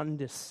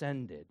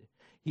condescended.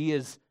 He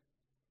has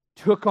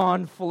took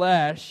on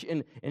flesh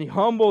and he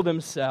humbled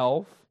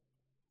himself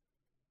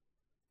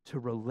to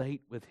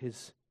relate with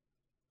his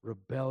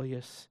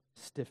rebellious,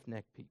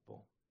 stiff-necked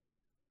people.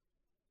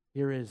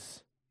 Here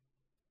is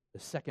the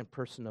second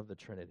person of the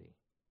Trinity,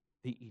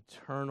 the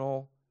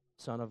eternal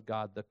Son of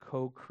God, the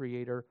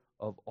co-creator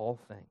of all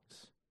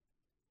things.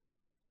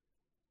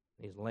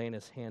 He's laying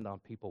his hand on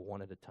people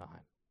one at a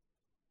time.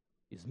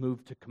 He's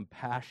moved to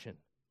compassion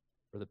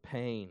for the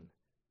pain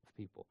of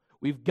people.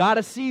 We've got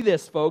to see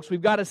this, folks.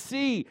 We've got to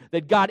see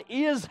that God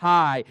is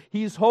high,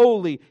 He's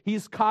holy,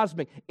 He's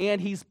cosmic,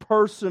 and He's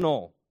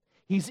personal.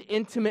 He's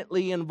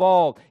intimately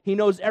involved. He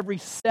knows every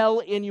cell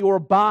in your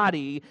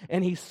body,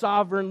 and He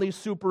sovereignly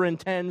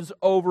superintends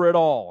over it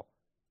all.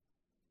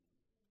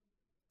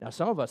 Now,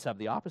 some of us have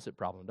the opposite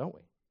problem, don't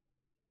we?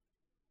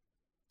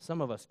 Some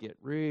of us get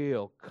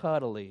real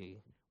cuddly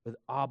with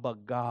Abba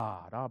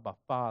God, Abba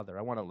Father.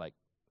 I want to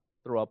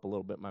throw up a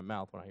little bit in my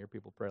mouth when I hear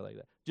people pray like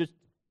that.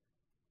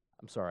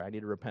 I'm sorry, I need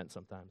to repent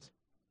sometimes.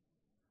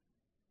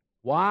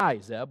 Why,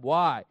 Zeb?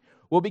 Why?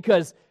 Well,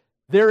 because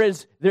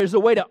there's a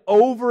way to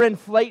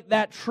overinflate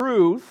that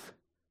truth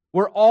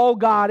where all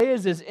God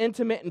is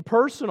intimate and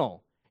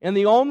personal. And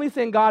the only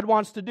thing God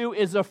wants to do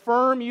is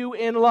affirm you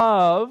in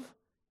love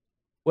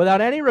without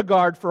any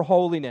regard for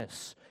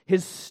holiness,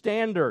 His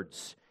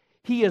standards.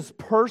 He is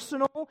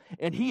personal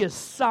and He is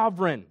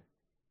sovereign.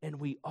 And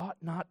we ought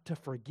not to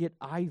forget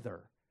either,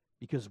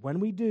 because when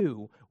we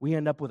do, we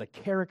end up with a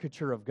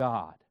caricature of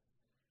God.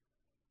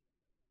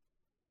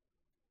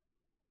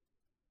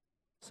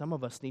 Some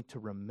of us need to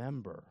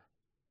remember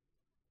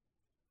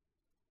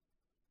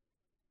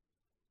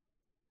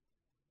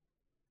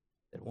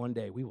that one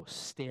day we will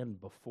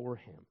stand before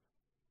Him.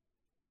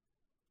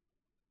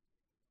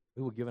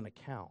 We will give an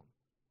account.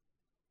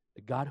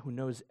 The God who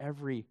knows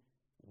every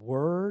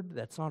word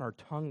that's on our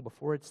tongue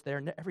before it's there,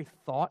 every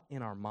thought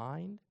in our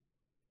mind.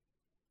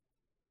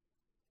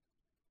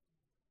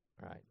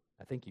 All right,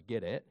 I think you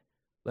get it.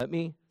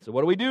 So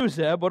what do we do,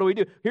 Zeb? What do we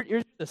do?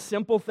 Here's the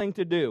simple thing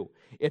to do.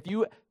 If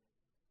you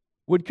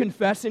would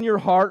confess in your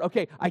heart,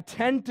 okay, I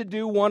tend to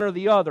do one or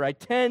the other. I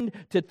tend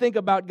to think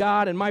about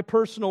God and my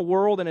personal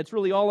world, and it's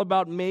really all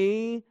about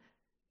me.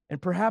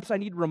 And perhaps I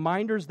need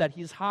reminders that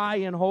He's high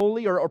and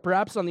holy, or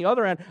perhaps on the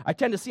other end, I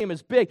tend to see Him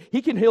as big.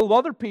 He can heal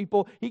other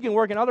people. He can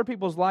work in other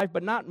people's life,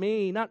 but not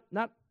me, not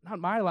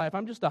my life.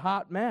 I'm just a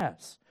hot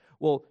mess.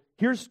 Well,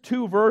 here's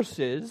 2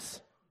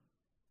 verses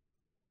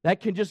that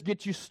can just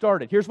get you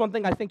started. Here's one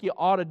thing I think you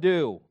ought to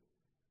do.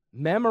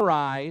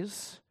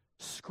 Memorize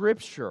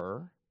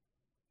Scripture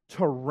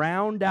to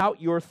round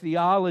out your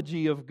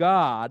theology of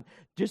God,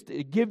 just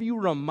to give you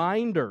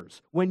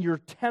reminders when you're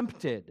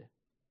tempted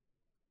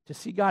to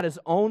see God as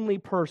only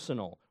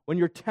personal, when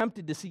you're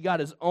tempted to see God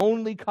as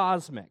only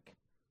cosmic.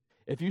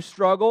 If you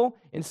struggle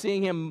in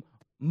seeing Him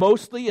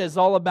mostly as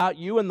all about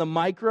you and the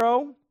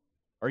micro,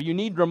 or you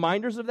need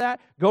reminders of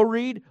that, go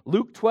read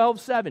Luke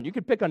 12:7. You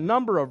could pick a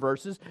number of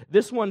verses.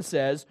 This one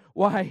says,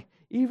 why,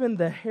 even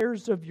the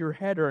hairs of your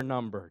head are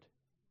numbered.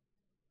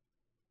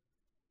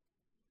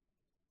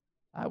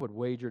 I would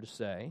wager to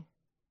say,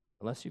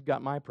 unless you've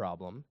got my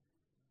problem,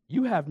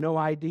 you have no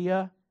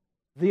idea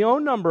the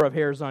own number of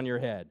hairs on your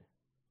head.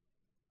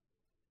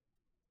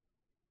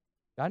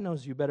 God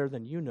knows you better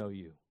than you know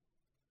you.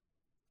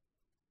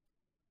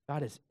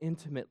 God is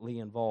intimately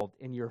involved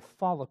in your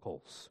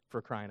follicles,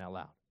 for crying out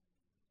loud.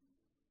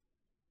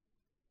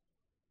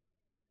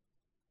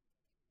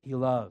 He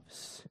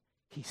loves,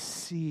 He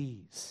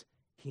sees,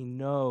 He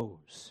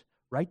knows.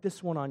 Write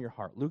this one on your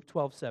heart, Luke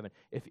 12:7.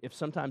 If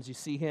sometimes you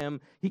see Him,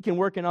 He can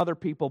work in other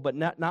people, but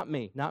not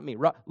me.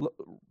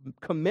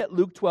 Commit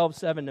Luke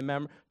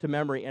 12:7 to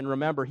memory, and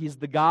remember, He's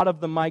the God of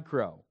the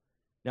micro.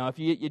 Now, if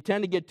you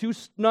tend to get too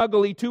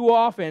snuggly too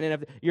often,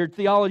 and if your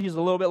theology is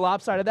a little bit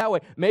lopsided that way,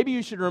 maybe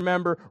you should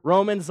remember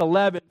Romans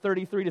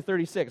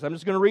 11:33-36. I'm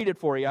just going to read it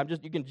for you.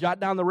 You can jot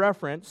down the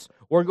reference,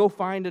 or go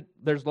find it.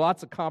 There's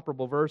lots of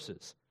comparable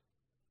verses.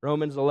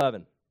 Romans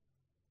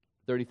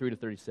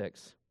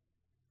 11:33-36.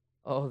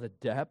 Oh, the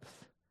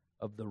depth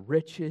of the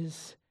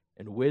riches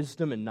and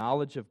wisdom and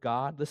knowledge of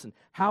God. Listen,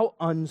 how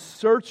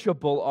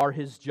unsearchable are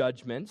His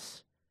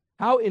judgments,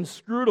 how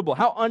inscrutable,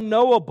 how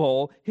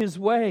unknowable His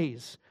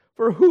ways.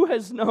 For who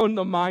has known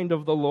the mind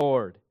of the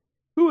Lord?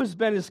 Who has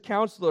been His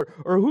counselor,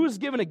 or who has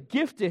given a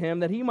gift to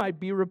Him that He might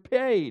be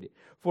repaid?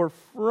 For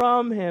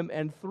from Him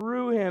and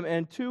through Him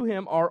and to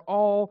Him are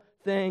all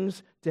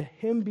things. To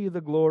Him be the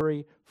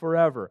glory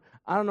forever.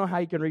 I don't know how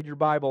you can read your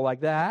Bible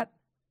like that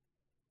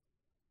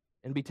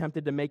and be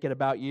tempted to make it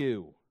about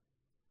you.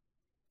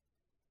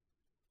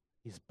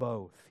 He's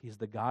both. He's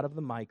the God of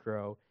the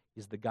micro.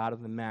 He's the God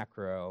of the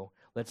macro.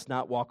 Let's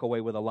not walk away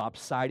with a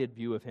lopsided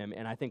view of Him.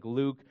 And I think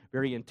Luke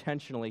very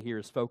intentionally here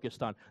is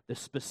focused on the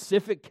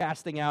specific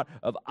casting out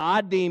of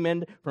a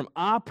demon from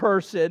a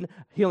person,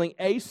 healing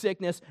a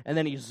sickness, and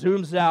then he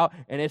zooms out,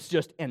 and it's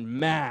just en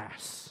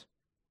masse.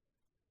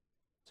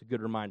 It's a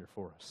good reminder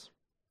for us.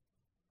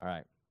 All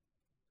right.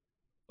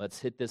 Let's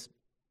hit this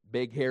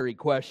big, hairy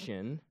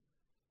question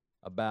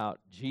about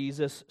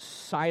Jesus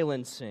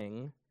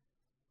silencing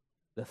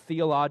the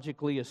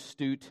theologically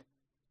astute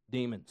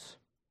demons.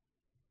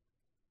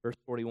 Verse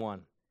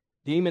 41.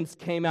 Demons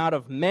came out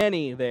of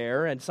many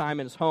there in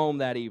Simon's home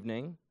that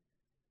evening,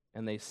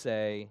 and they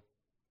say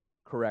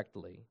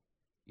correctly,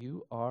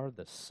 "You are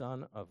the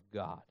Son of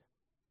God."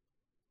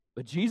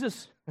 But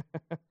Jesus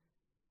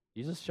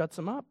shuts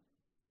them up.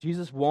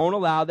 Jesus won't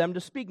allow them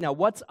to speak. Now,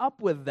 what's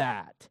up with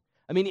that?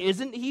 I mean,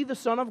 isn't he the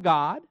Son of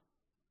God?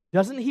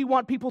 Doesn't he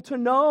want people to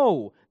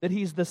know that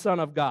he's the Son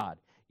of God?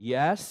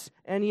 Yes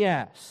and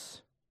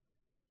yes.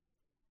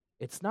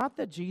 It's not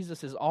that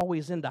Jesus is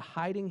always into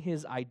hiding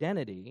his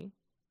identity.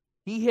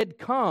 He had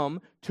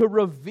come to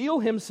reveal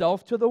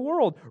himself to the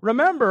world.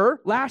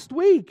 Remember, last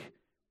week,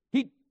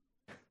 he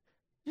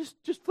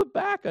just flip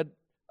back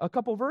a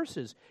couple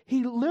verses.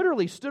 He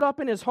literally stood up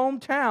in his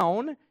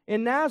hometown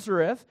in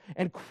Nazareth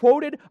and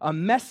quoted a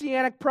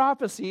messianic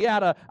prophecy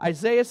out of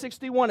Isaiah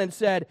 61 and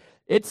said,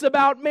 "It's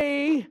about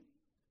me.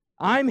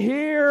 I'm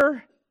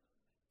here.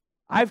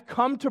 I've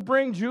come to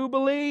bring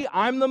Jubilee.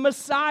 I'm the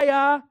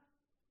Messiah."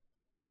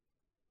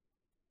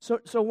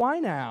 So why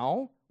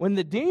now, when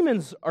the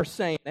demons are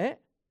saying it,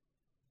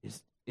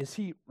 is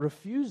he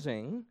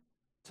refusing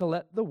to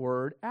let the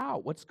word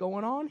out? What's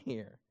going on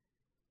here?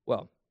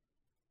 Well,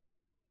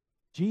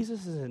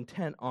 Jesus is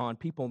intent on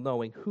people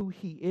knowing who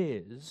he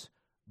is,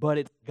 but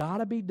it's got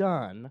to be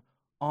done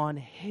on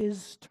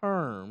his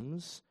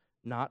terms,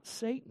 not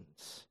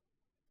Satan's.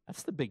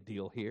 That's the big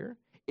deal here.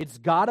 It's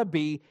got to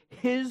be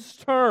his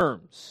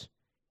terms.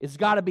 It's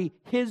got to be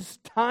his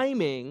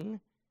timing.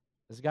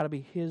 It's got to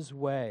be his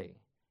way.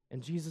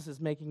 And Jesus is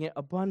making it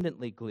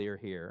abundantly clear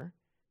here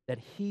that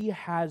he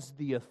has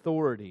the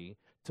authority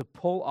to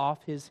pull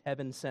off his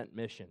heaven-sent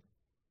mission.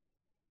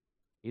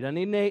 He doesn't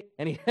need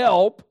any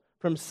help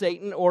from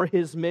Satan or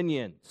his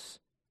minions.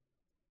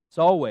 It's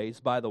always,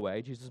 by the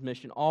way, Jesus'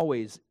 mission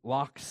always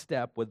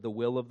lockstep with the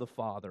will of the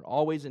Father,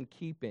 always in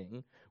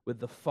keeping with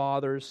the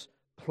Father's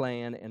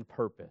plan and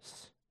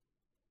purpose.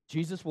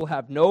 Jesus will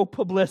have no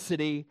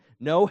publicity,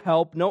 no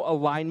help, no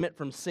alignment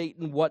from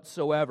Satan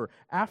whatsoever.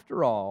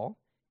 After all,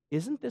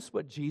 isn't this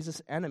what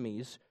Jesus'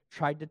 enemies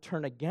tried to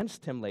turn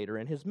against him later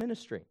in his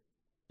ministry?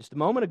 Just a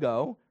moment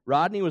ago,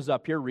 Rodney was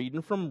up here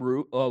reading from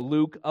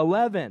Luke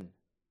 11.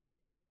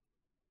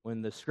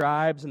 When the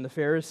scribes and the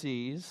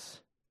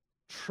Pharisees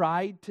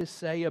tried to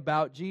say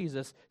about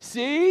Jesus,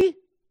 "See,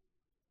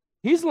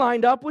 he's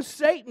lined up with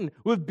Satan,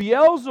 with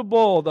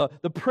Beelzebul,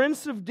 the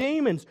prince of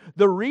demons.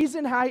 The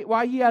reason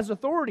why he has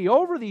authority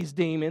over these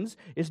demons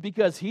is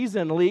because he's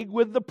in league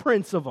with the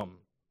prince of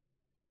them."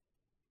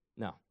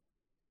 No,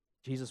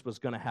 Jesus was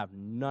going to have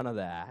none of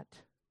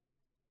that.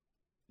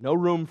 No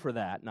room for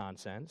that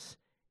nonsense.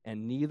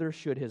 And neither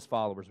should his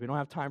followers. We don't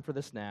have time for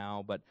this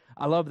now, but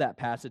I love that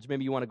passage.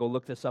 Maybe you want to go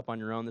look this up on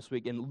your own this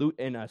week.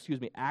 In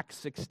Acts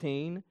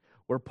 16,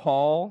 where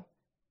Paul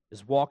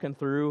is walking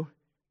through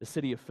the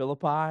city of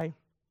Philippi,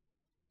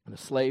 and a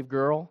slave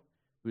girl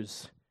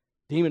who's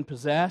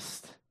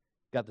demon-possessed,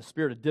 got the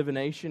spirit of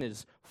divination,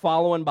 is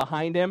following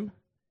behind him,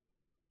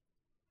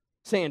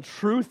 saying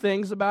true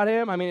things about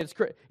him. I mean,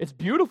 it's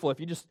beautiful if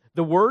you just,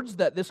 the words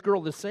that this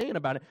girl is saying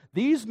about it.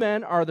 "These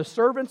men are the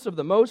servants of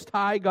the Most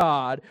High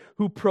God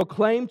who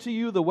proclaim to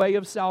you the way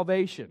of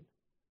salvation."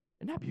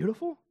 Isn't that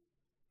beautiful?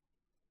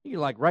 You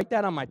could write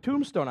that on my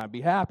tombstone, I'd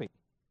be happy.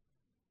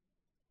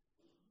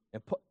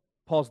 And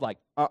Paul's like,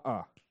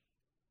 not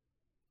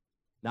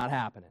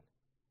happening.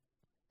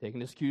 Taking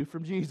his cue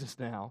from Jesus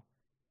now.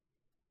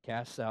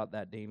 Casts out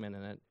that demon,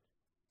 and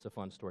it's a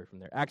fun story from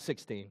there. Acts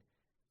 16.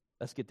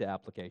 Let's get to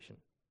application.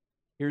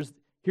 Here's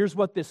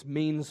what this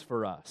means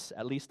for us,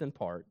 at least in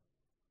part.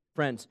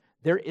 Friends,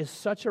 there is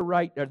such a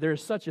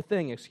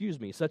thing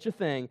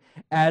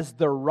as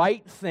the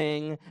right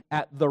thing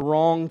at the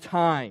wrong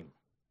time.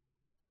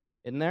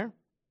 Isn't there?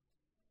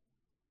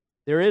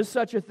 There is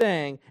such a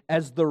thing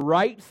as the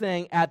right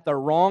thing at the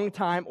wrong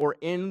time or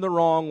in the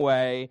wrong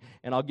way.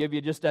 And I'll give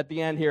you just at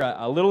the end here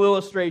a little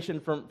illustration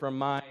from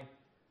my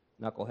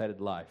knuckleheaded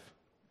life.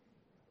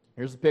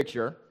 Here's a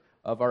picture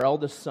of our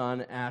eldest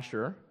son,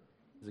 Asher.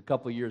 He's a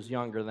couple years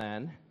younger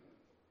than.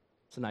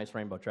 It's a nice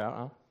rainbow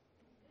trout,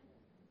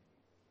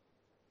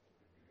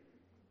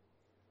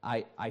 huh?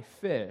 I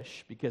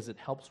fish because it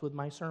helps with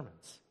my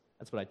sermons.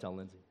 That's what I tell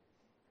Lindsay.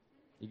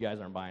 You guys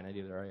aren't buying it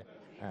either, are you?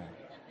 All right.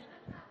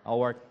 I'll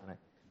work on it.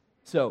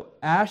 So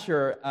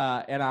Asher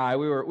and I,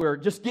 we were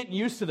just getting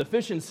used to the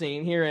fishing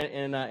scene here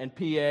in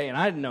PA, and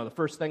I didn't know the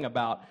first thing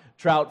about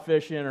trout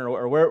fishing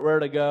or where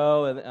to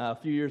go a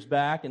few years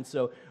back. And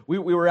so we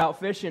were out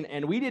fishing,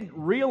 and we didn't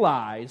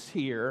realize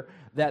here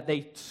that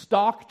they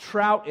stock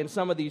trout in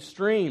some of these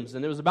streams.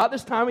 And it was about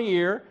this time of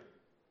year,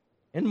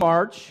 in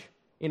March,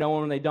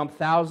 when they dump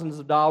thousands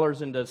of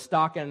dollars into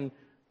stocking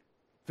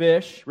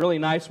fish, really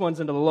nice ones,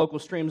 into the local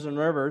streams and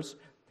rivers.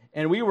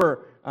 And we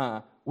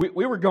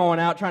were going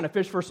out trying to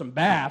fish for some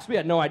bass. We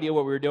had no idea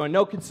what we were doing,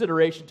 no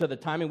consideration to the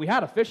timing. We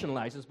had a fishing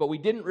license, but we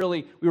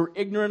were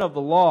ignorant of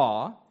the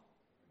law,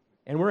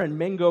 and we're in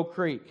Mingo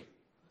Creek.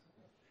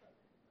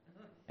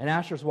 And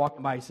Asher's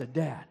walking by, he said,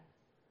 "Dad,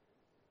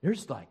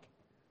 there's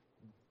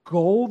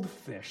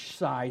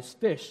goldfish-sized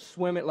fish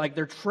swimming,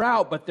 they're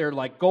trout, but they're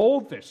like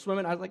goldfish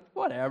swimming." I was like,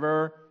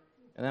 "Whatever."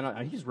 And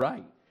then he's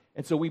right.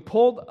 And so we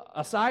pulled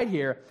aside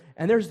here,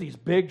 and there's these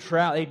big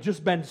trout. They'd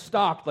just been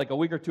stocked like a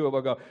week or two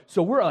ago.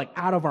 So we're like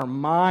out of our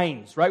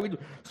minds, right? We're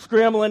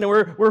scrambling, and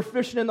we're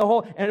fishing in the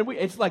hole, and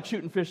it's like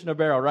shooting fish in a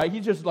barrel, right?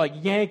 He's just like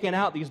yanking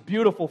out these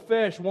beautiful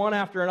fish one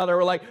after another.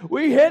 We're like,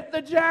 we hit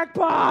the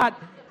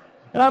jackpot!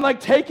 And I'm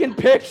like taking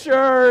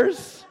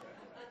pictures.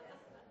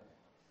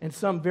 And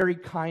some very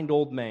kind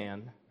old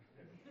man,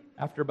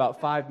 after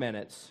about 5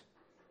 minutes,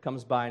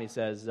 comes by and he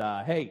says,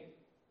 hey,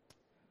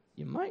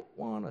 you might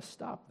want to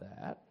stop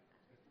that.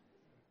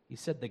 He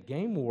said the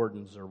game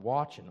wardens are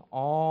watching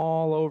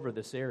all over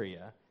this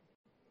area,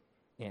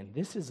 and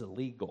this is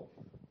illegal.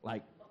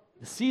 Like,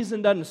 the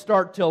season doesn't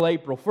start till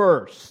April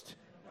 1st.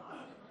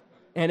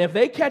 And if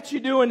they catch you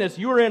doing this,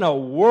 you're in a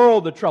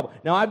world of trouble.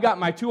 Now, I've got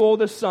my 2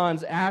 oldest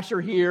sons,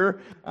 Asher here,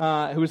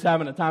 who's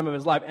having a time of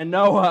his life, and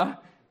Noah.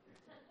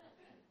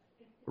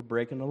 We're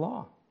breaking the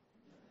law.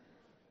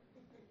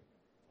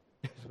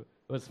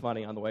 It was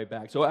funny on the way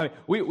back. So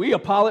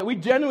we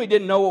genuinely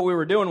didn't know what we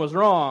were doing was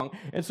wrong.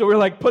 And so we were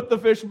like, put the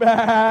fish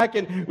back,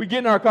 and we get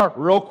in our car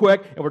real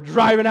quick, and we're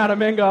driving out of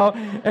Mingo.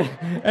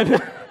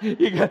 And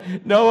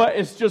Noah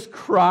is just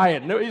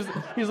crying.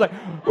 He's like,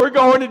 we're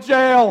going to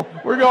jail.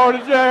 We're going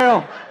to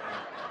jail.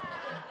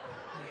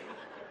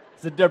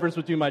 It's the difference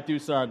between my 2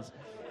 sons.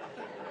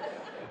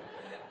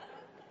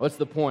 What's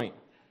the point?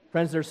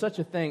 Friends, there's such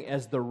a thing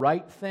as the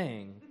right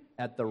thing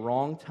at the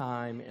wrong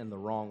time in the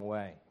wrong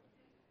way.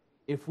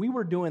 If we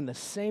were doing the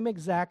same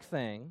exact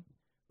thing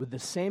with the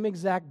same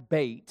exact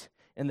bait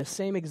in the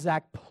same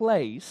exact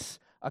place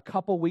a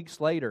couple weeks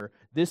later,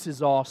 this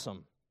is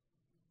awesome.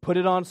 Put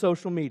it on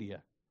social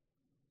media.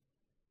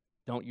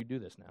 Don't you do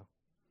this now.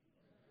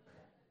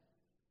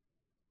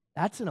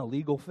 That's an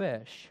illegal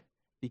fish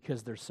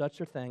because there's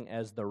such a thing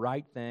as the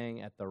right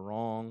thing at the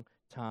wrong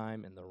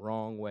time in the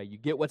wrong way. You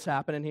get what's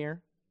happening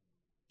here?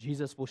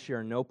 Jesus will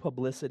share no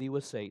publicity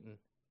with Satan,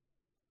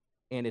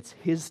 and it's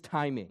his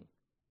timing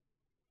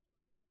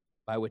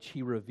by which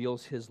he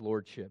reveals his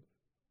lordship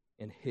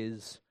in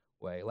his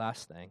way.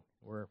 Last thing,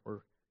 we're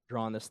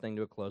drawing this thing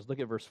to a close. Look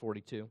at verse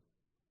 42.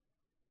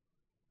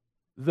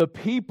 The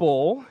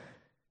people,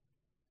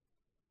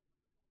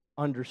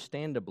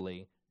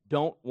 understandably,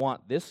 don't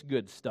want this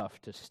good stuff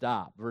to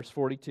stop. Verse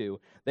 42,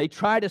 they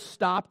try to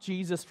stop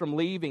Jesus from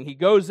leaving. He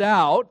goes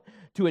out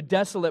to a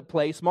desolate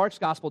place. Mark's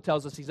gospel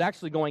tells us he's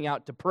actually going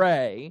out to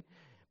pray.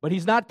 But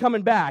he's not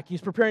coming back.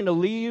 He's preparing to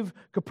leave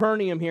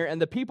Capernaum here,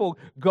 and the people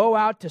go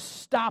out to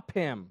stop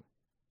him.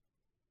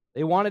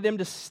 They wanted him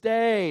to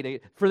stay,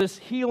 for this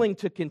healing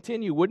to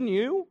continue, wouldn't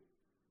you?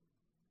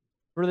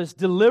 For this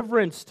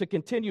deliverance to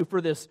continue, for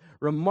this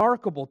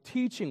remarkable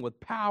teaching with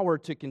power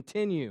to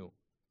continue.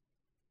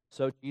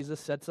 So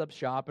Jesus sets up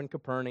shop in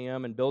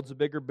Capernaum and builds a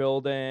bigger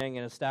building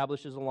and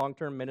establishes a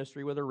long-term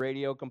ministry with a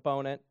radio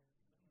component.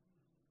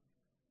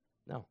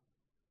 No.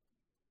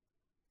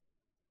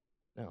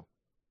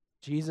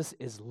 Jesus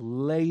is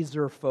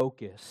laser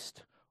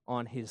focused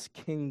on his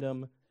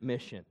kingdom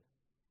mission.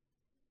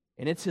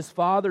 And it's his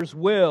Father's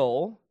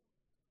will,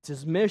 it's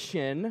his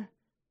mission,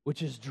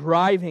 which is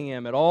driving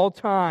him at all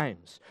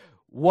times.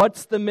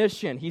 What's the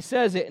mission? He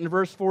says it in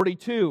verse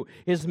 42.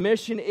 His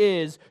mission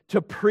is to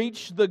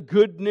preach the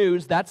good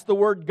news. That's the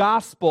word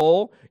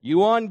gospel,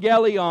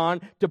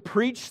 euangelion, to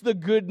preach the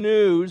good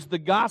news, the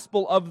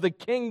gospel of the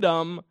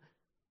kingdom,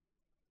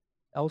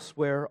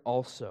 elsewhere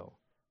also.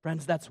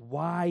 Friends, that's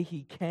why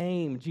he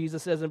came.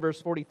 Jesus says in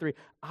verse 43,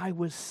 I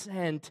was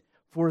sent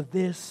for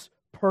this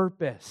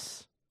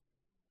purpose.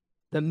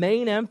 The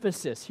main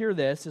emphasis, hear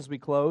this as we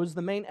close,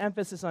 the main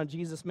emphasis on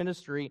Jesus'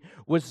 ministry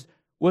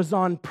was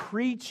on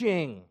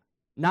preaching,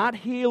 not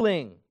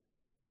healing.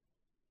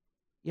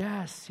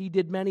 Yes, he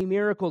did many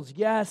miracles.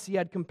 Yes, he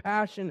had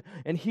compassion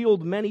and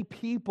healed many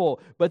people.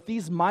 But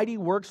these mighty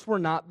works were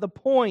not the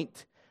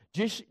point.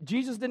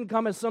 Jesus didn't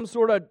come as some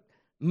sort of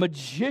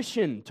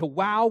magician to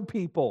wow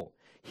people.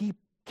 He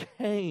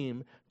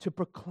came to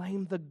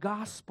proclaim the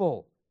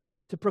gospel,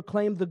 to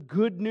proclaim the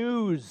good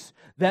news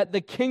that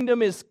the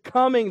kingdom is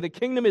coming, the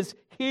kingdom is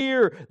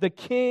here, the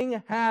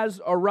king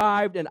has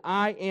arrived, and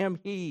I am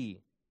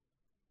he.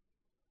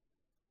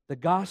 The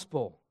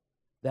gospel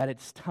that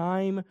it's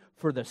time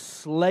for the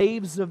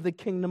slaves of the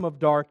kingdom of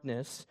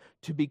darkness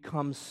to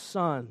become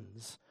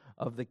sons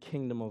of the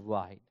kingdom of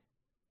light.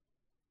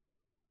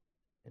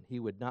 And he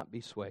would not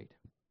be swayed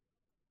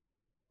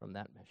from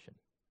that mission.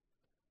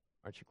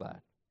 Aren't you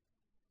glad?